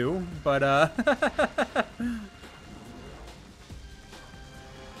Scooby-Doo, but,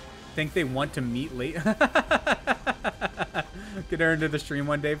 think they want to meet late. Get her into the stream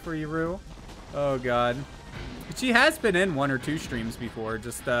one day for you, Rue. Oh, God. She has been in 1 or 2 streams before,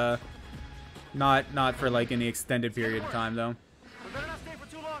 just, not for, like, any extended period of time, though. We better not stay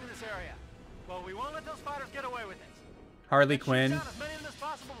for too long in this area. Well, we won't let those fighters get away with it. Harley Quinn, As many of them as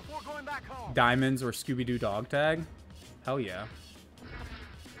possible before going back home. Diamonds, or Scooby-Doo dog tag? Hell yeah.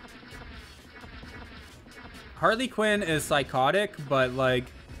 Harley Quinn is psychotic, but, like,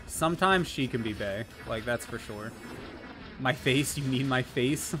 sometimes she can be bae. Like, that's for sure. My face? You need my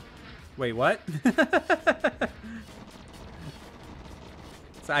face? Wait, what?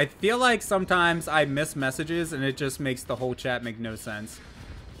 So I feel like sometimes I miss messages and it just makes the whole chat make no sense.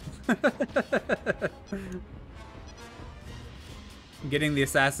 Getting the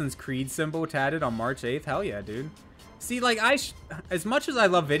Assassin's Creed symbol tatted on March 8th? Hell yeah, dude. See, like, as much as I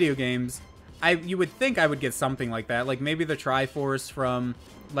love video games, you would think I would get something like that. Like, maybe the Triforce from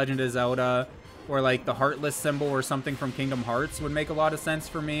Legend of Zelda, or, like, the Heartless symbol or something from Kingdom Hearts would make a lot of sense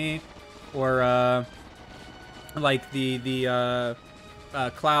for me. Or, like, the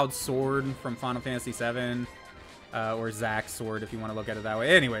Cloud Sword from Final Fantasy VII, or Zack's sword, if you want to look at it that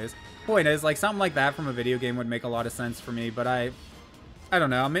way. Anyways, point is, like, something like that from a video game would make a lot of sense for me, but I don't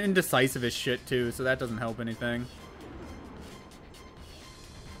know. I'm indecisive as shit, too, so that doesn't help anything.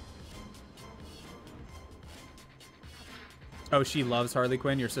 Oh, she loves Harley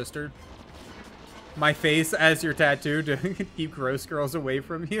Quinn, your sister? My face as your tattoo to keep gross girls away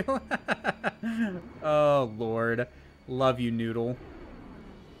from you? Oh, Lord. Love you, Noodle.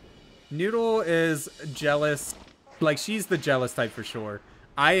 Noodle is jealous. Like, she's the jealous type for sure.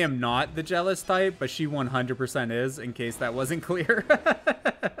 I am not the jealous type, but she 100% is, in case that wasn't clear.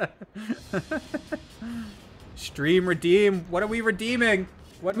 Stream redeem. What are we redeeming?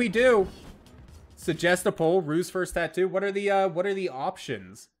 What do we do? Suggest a poll. Rue's first tattoo. What are the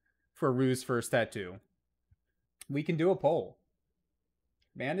options for Rue's first tattoo? We can do a poll.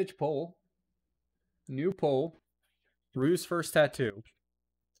 Manage poll. New poll. Rue's first tattoo.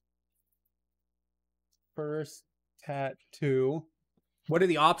 First tattoo. What are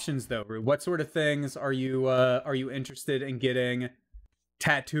the options though, Rue? What sort of things are you interested in getting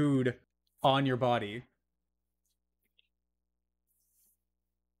tattooed on your body?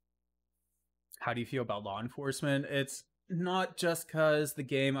 How do you feel about law enforcement? It's not just because the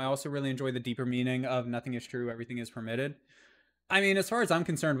game. I also really enjoy the deeper meaning of nothing is true, everything is permitted. I mean, as far as I'm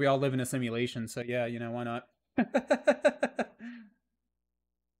concerned, we all live in a simulation, so yeah, you know, why not?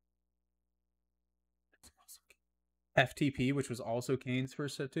 FTP, which was also Kane's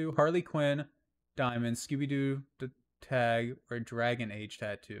first tattoo. Harley Quinn, Diamond, Scooby-Doo tag, or Dragon Age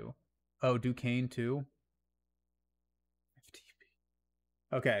tattoo. Oh, do Kane too?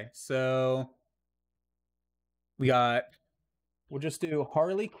 FTP. Okay, so we'll just do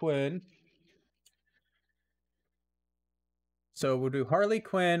Harley Quinn. So we'll do Harley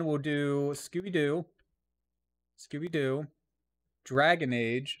Quinn, we'll do Scooby-Doo, Dragon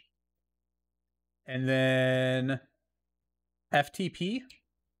Age, and then FTP.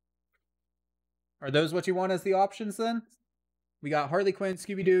 Are those what you want as the options then? We got Harley Quinn,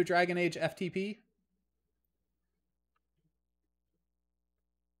 Scooby-Doo, Dragon Age, FTP.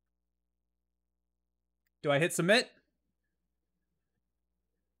 Do I hit submit?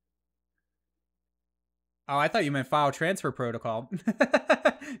 Oh, I thought you meant file transfer protocol.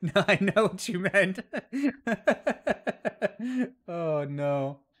 No, I know what you meant. Oh,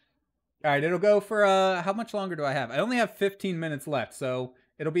 no. All right, it'll go for, how much longer do I have? I only have 15 minutes left, so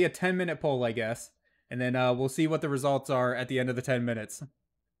it'll be a 10-minute poll, I guess. And then we'll see what the results are at the end of the 10 minutes.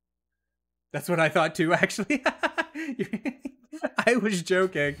 That's what I thought too, actually. I was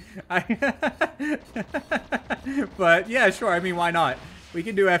joking. But yeah, sure. I mean, why not? We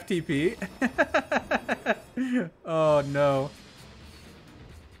can do FTP. Oh, no.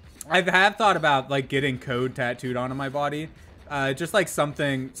 I have thought about like getting code tattooed onto my body, just like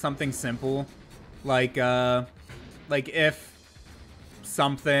something simple, like if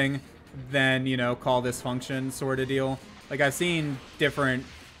something, then you know, call this function sort of deal. Like I've seen different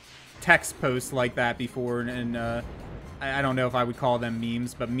text posts like that before, and I don't know if I would call them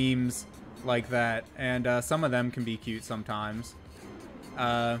memes, but memes like that, and some of them can be cute sometimes.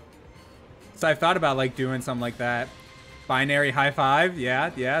 So I've thought about like doing something like that. Binary high five,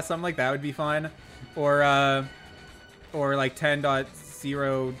 yeah, something like that would be fun. Or like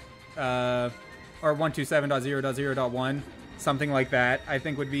 10.0 or 127.0.0.1, something like that. I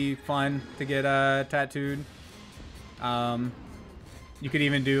think would be fun to get tattooed. You could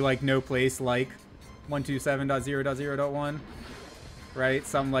even do like no place like 127.0.0.1, right?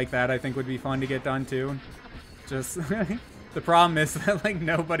 Something like that I think would be fun to get done too. Just the problem is that like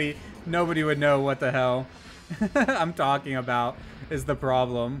nobody would know what the hell I'm talking about is the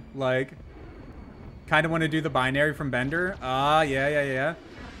problem. Like, kind of want to do the binary from Bender. Yeah.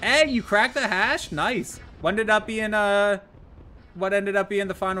 Hey, you cracked the hash? Nice. What ended up being the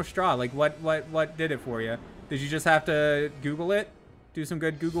final straw? Like, what did it for you? Did you just have to Google it? Do some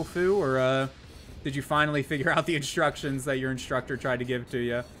good Google foo? Or did you finally figure out the instructions that your instructor tried to give to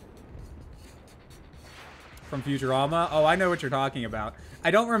you? From Futurama? Oh, I know what you're talking about. I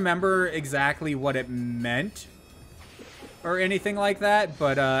don't remember exactly what it meant or anything like that,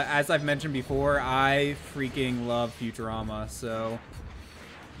 but as I've mentioned before, I freaking love Futurama, so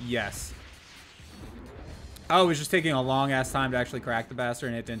yes. Oh, it was just taking a long-ass time to actually crack the bastard,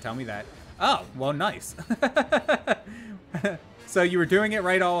 and it didn't tell me that. Oh, well, nice. So you were doing it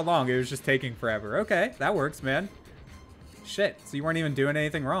right all along. It was just taking forever. Okay, that works, man. Shit, so you weren't even doing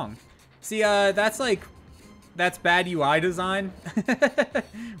anything wrong. See, that's bad UI design,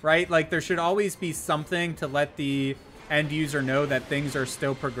 right? Like, there should always be something to let the end user know that things are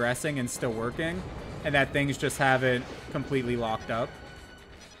still progressing and still working, and that things just haven't completely locked up.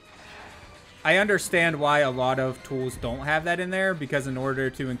 I understand why a lot of tools don't have that in there, because in order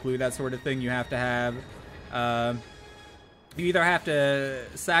to include that sort of thing, you have to have, you either have to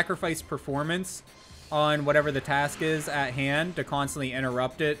sacrifice performance on whatever the task is at hand to constantly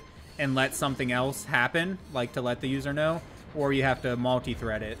interrupt it and let something else happen, like to let the user know, or you have to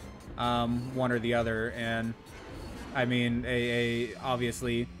multi-thread it, one or the other. And I mean,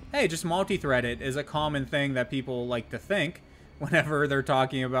 obviously, hey, just multi-thread it is a common thing that people like to think whenever they're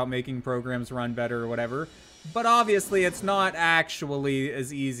talking about making programs run better or whatever. But obviously, it's not actually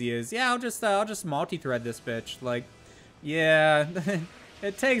as easy as, yeah, I'll just multi-thread this bitch. Like, yeah,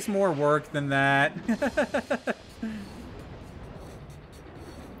 it takes more work than that.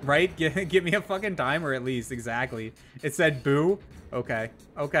 Right? Give me a fucking timer at least. Exactly. It said boo. Okay.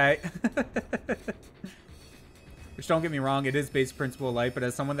 Which, don't get me wrong, it is basic principle of life, but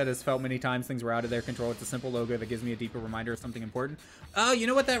as someone that has felt many times things were out of their control, it's a simple logo that gives me a deeper reminder of something important. Oh, you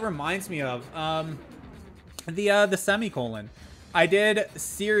know what that reminds me of? The semicolon. I did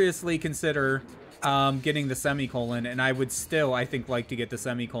seriously consider getting the semicolon, and I would still, I think, like to get the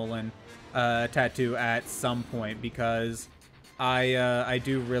semicolon tattoo at some point, because I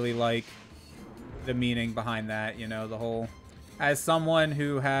do really like the meaning behind that, you know, the whole, as someone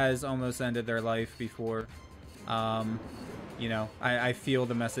who has almost ended their life before, you know, I feel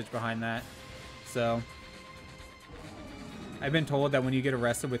the message behind that. So I've been told that when you get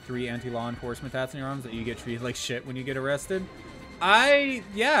arrested with 3 anti-law enforcement tats in your arms, that you get treated like shit when you get arrested.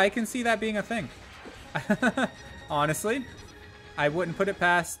 Yeah, I can see that being a thing. Honestly, I wouldn't put it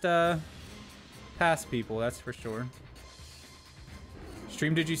past people, that's for sure.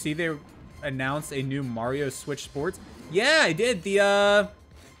 Stream, did you see they announced a new Mario Switch Sports? Yeah, I did. The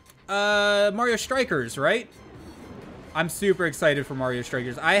Mario Strikers, right? I'm super excited for Mario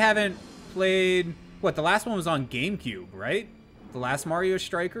Strikers. I haven't played, what, the last one was on GameCube, right? The last Mario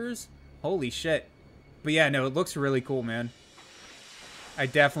Strikers? Holy shit. But yeah, no, it looks really cool, man. I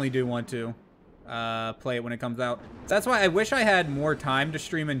definitely do want to play it when it comes out. That's why I wish I had more time to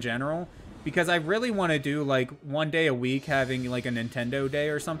stream in general, because I really want to do like one day a week having like a Nintendo day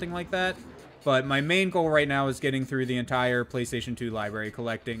or something like that. But my main goal right now is getting through the entire PlayStation 2 library,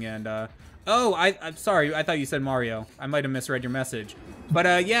 collecting, and oh, I'm sorry, I thought you said Mario. I might have misread your message.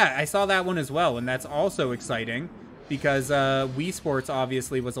 But yeah, I saw that one as well, and that's also exciting because Wii Sports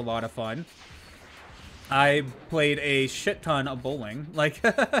obviously was a lot of fun. I played a shit ton of bowling, like.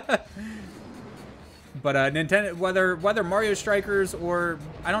 But Nintendo, whether Mario Strikers or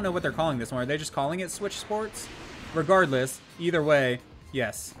I don't know what they're calling this one. Are they just calling it Switch Sports? Regardless, either way,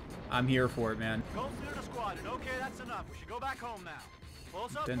 yes, I'm here for it, man. Go through the squadron. Okay, that's enough. We should go back home now.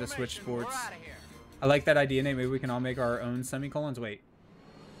 Close up Nintendo Switch formation. Sports. We're out of here. I like that idea, Nate. Maybe we can all make our own semicolons. Wait.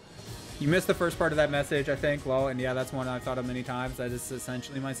 You missed the first part of that message, I think. Well, and yeah, that's one I've thought of many times. That is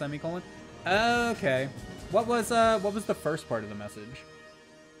essentially my semicolon. Okay. What was the first part of the message?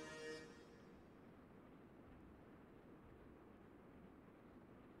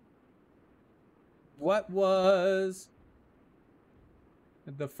 What was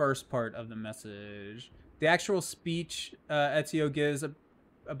the first part of the message? The actual speech Ezio gives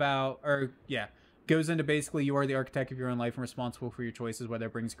about, or yeah, goes into basically you are the architect of your own life and responsible for your choices, whether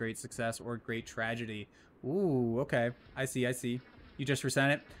it brings great success or great tragedy. Ooh, okay. I see, I see. You just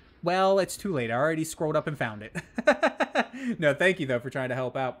resent it? Well, it's too late. I already scrolled up and found it. No, thank you, though, for trying to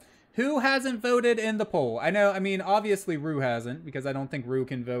help out. Who hasn't voted in the poll? I know, I mean, obviously Rue hasn't, because I don't think Rue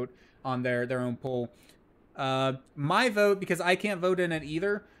can vote on their own poll. My vote, because I can't vote in it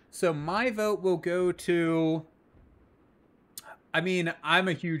either, so my vote will go to... I mean, I'm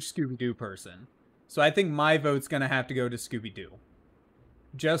a huge Scooby-Doo person, so I think my vote's gonna have to go to Scooby-Doo.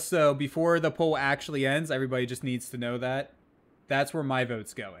 Just so, before the poll actually ends, everybody just needs to know that. That's where my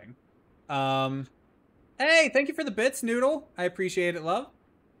vote's going. Hey, thank you for the bits, Noodle. I appreciate it, love.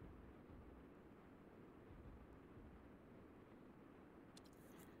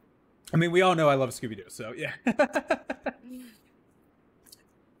 I mean, we all know I love Scooby-Doo, so yeah.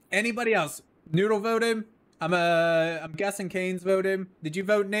 Anybody else? Noodle voted. I'm guessing Kane's voted. Did you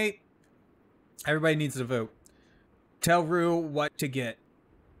vote, Nate? Everybody needs to vote. Tell Rue what to get.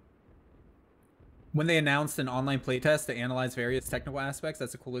 When they announced an online playtest to analyze various technical aspects,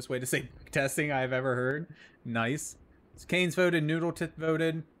 that's the coolest way to say testing I've ever heard. Nice. So Kane's voted, Noodle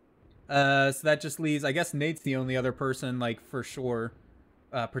voted. So that just leaves, I guess Nate's the only other person, like, for sure,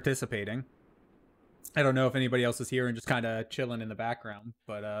 participating. I don't know if anybody else is here and just kind of chilling in the background,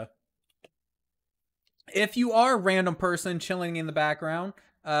 but if you are a random person chilling in the background,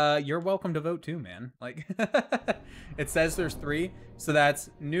 you're welcome to vote too, man. Like, it says there's 3, so that's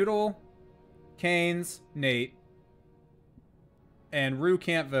Noodle, Kane's, Nate, and Rue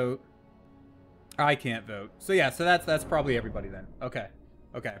can't vote. I can't vote. So yeah, so that's probably everybody then. Okay.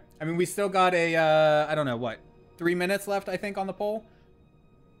 Okay. I mean, we still got a, I don't know, what, 3 minutes left, I think, on the poll?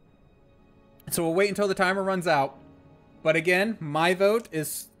 So we'll wait until the timer runs out. But again, my vote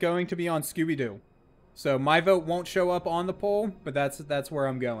is going to be on Scooby-Doo. So my vote won't show up on the poll, but that's where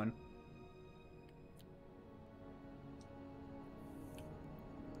I'm going.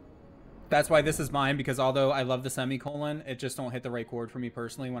 That's why this is mine, because although I love the semicolon, it just don't hit the right chord for me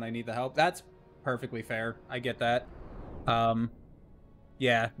personally when I need the help. That's perfectly fair. I get that.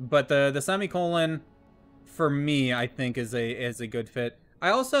 Yeah, but the semicolon for me, I think, is a good fit. I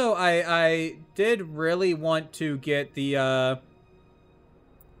also I did really want to get the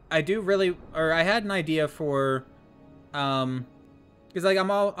I had an idea for because like I'm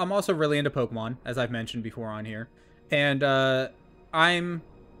also really into Pokemon, as I've mentioned before on here, and I'm,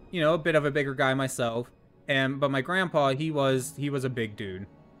 you know, a bit of a bigger guy myself, but my grandpa, he was a big dude.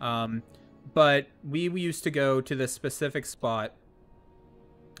 But we used to go to this specific spot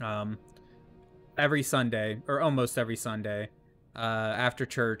every Sunday, or almost every Sunday, after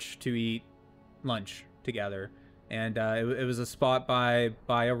church to eat lunch together. And it was a spot by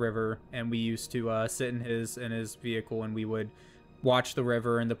a river, and we used to sit in his vehicle, and we would watch the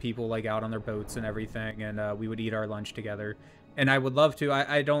river and the people like out on their boats and everything, and we would eat our lunch together. And I would love to.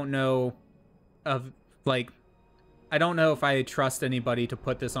 I don't know I don't know if I trust anybody to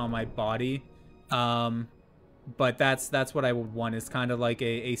put this on my body, but that's what I would want, is kind of like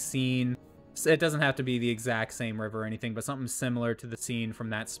a scene. It doesn't have to be the exact same river or anything, but something similar to the scene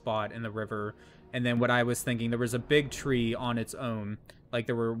from that spot in the river. And then what I was thinking, there was a big tree on its own. Like,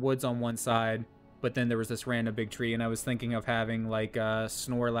 there were woods on one side, but then there was this random big tree, and I was thinking of having like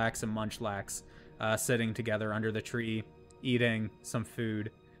Snorlax and Munchlax sitting together under the tree, eating some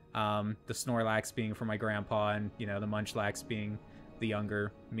food. The Snorlax being for my grandpa, and, you know, the Munchlax being the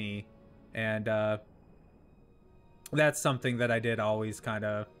younger me. And that's something that I did always kind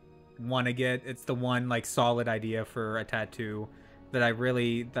of want to get. It's the one like solid idea for a tattoo that I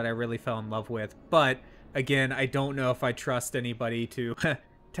really fell in love with. But again, I don't know if I trust anybody to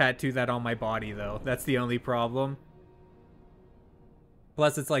tattoo that on my body, though. That's the only problem.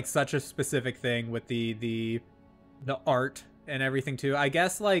 Plus, it's like such a specific thing with the art and everything too. I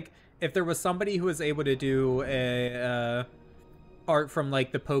guess like if there was somebody who was able to do a art from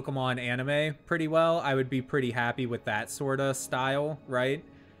like the Pokemon anime pretty well, I would be pretty happy with that sort of style, right?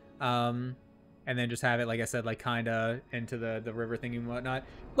 And then just have it, like I said, like kind of into the river thing and whatnot.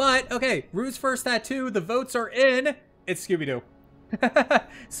 But okay, Rue's first tattoo, the votes are in. It's Scooby-Doo.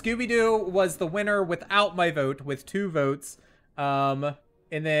 Scooby-Doo was the winner without my vote, with 2 votes. And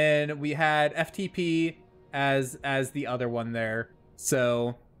then we had FTP as the other one there.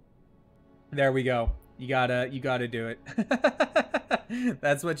 So There we go. You gotta do it.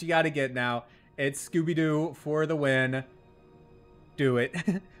 That's what you gotta get now. It's Scooby-Doo for the win. Do it.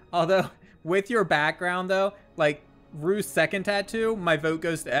 Although, with your background, though, like, Rue's second tattoo, my vote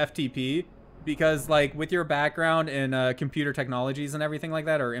goes to FTP. Because, like, with your background in computer technologies and everything like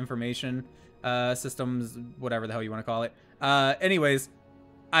that, or information systems, whatever the hell you want to call it. Anyways,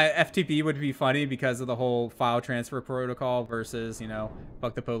 FTP would be funny because of the whole file transfer protocol versus, you know,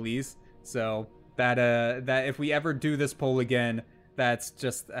 fuck the police. So, that if we ever do this poll again, that's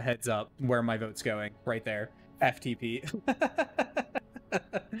just a heads up where my vote's going. Right there. FTP.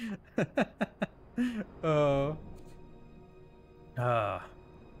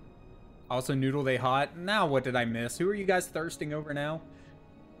 Also, Noodle They Hot. Now, what did I miss? Who are you guys thirsting over now?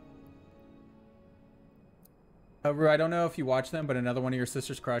 Rue, I don't know if you watch them, but another one of your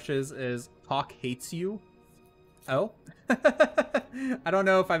sister's crushes is Hawk Hates You. Oh? I don't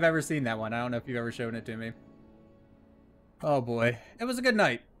know if I've ever seen that one. I don't know if you've ever shown it to me. Oh boy. It was a good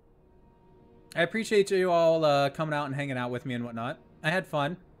night. I appreciate you all coming out and hanging out with me and whatnot. I had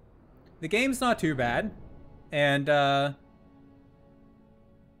fun. The game's not too bad. And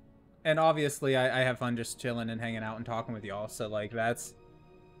obviously I have fun just chilling and hanging out and talking with y'all. So like that's...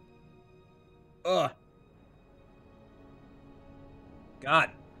 Ugh. God.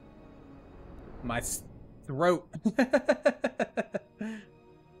 My throat.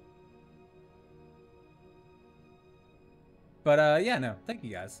 But, yeah, no. Thank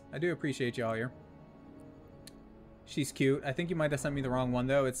you, guys. I do appreciate y'all here. She's cute. I think you might have sent me the wrong one,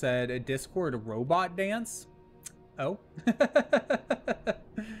 though. It said a Discord robot dance. Oh.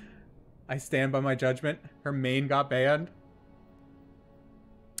 I stand by my judgment. Her main got banned.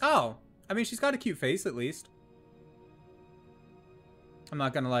 Oh. I mean, she's got a cute face, at least. I'm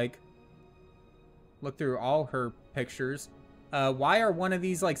not gonna, like, look through all her pictures. Why are one of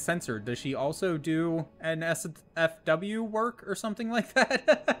these, like, censored? Does she also do an SFW work or something like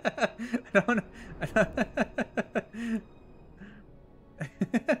that? I don't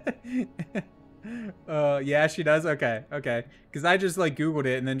know. Yeah, she does? Okay, okay. Because I just, like, Googled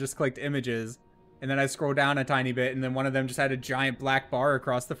it and then just clicked images. And then I scrolled down a tiny bit, and then one of them just had a giant black bar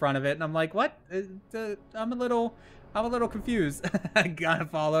across the front of it. And I'm like, what? I'm a little confused. I gotta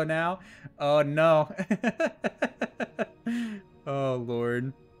follow now. Oh, no. Oh,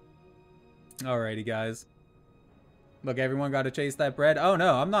 Lord. Alrighty, guys. Look, everyone got to chase that bread. Oh,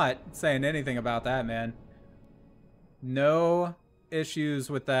 no, I'm not saying anything about that, man. No issues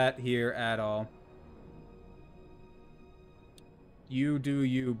with that here at all. You do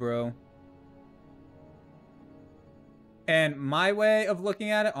you, bro. And my way of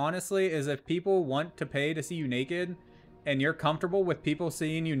looking at it, honestly, is if people want to pay to see you naked and you're comfortable with people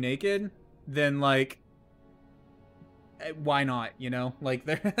seeing you naked, then, like, why not, you know? Like,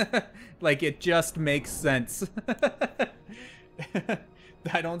 like, it just makes sense.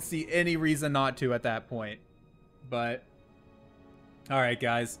 I don't see any reason not to at that point. But, alright,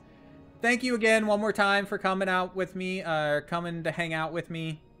 guys. Thank you again one more time for coming out with me, coming to hang out with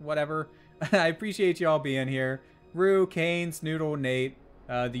me, whatever. I appreciate you all being here. Rue, Canes, Noodle, Nate,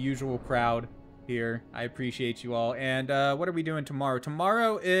 the usual crowd here. I appreciate you all. And what are we doing tomorrow?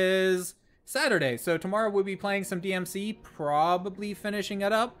 Tomorrow is Saturday. So tomorrow we'll be playing some DMC, probably finishing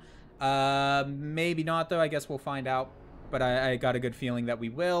it up. Maybe not, though. I guess we'll find out. But I got a good feeling that we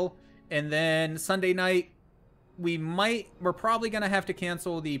will. And then Sunday night, we're probably going to have to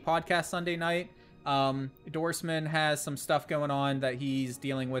cancel the podcast Sunday night. Dorsman has some stuff going on that he's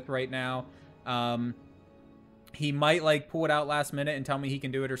dealing with right now. He might, like, pull it out last minute and tell me he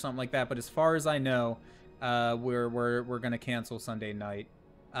can do it or something like that. But as far as I know, we're going to cancel Sunday night.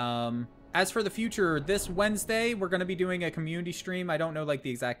 As for the future, this Wednesday, we're going to be doing a community stream. I don't know, like, the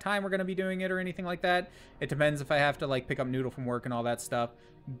exact time we're going to be doing it or anything like that. It depends if I have to, like, pick up Noodle from work and all that stuff.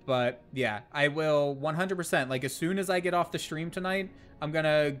 But, yeah, I will 100%. Like, as soon as I get off the stream tonight, I'm going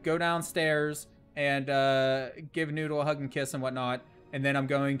to go downstairs and give Noodle a hug and kiss and whatnot. And then I'm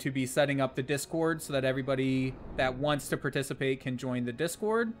going to be setting up the Discord so that everybody that wants to participate can join the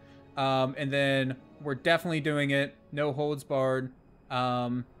Discord. And then we're definitely doing it. No holds barred.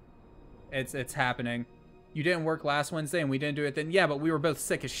 It's happening. You didn't work last Wednesday and we didn't do it then. Yeah, but we were both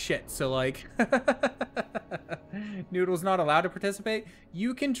sick as shit. So, like, Noodle's not allowed to participate.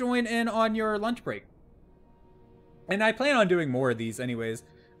 You can join in on your lunch break. And I plan on doing more of these anyways.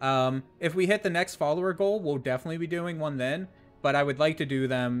 If we hit the next follower goal, we'll definitely be doing one then. But I would like to do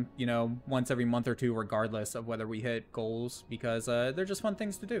them, you know, once every month or two, regardless of whether we hit goals, because they're just fun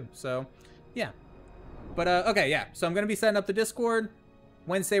things to do. So, yeah. But, okay, yeah. So I'm going to be setting up the Discord.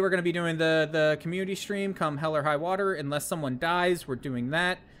 Wednesday, we're going to be doing the community stream come hell or high water. Unless someone dies, we're doing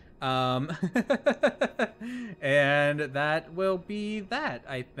that. And that will be that,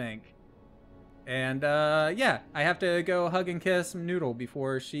 I think. And yeah, I have to go hug and kiss Noodle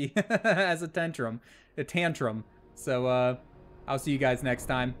before she has a tantrum. So I'll see you guys next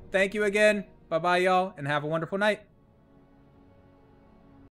time. Thank you again. Bye-bye, y'all, and have a wonderful night.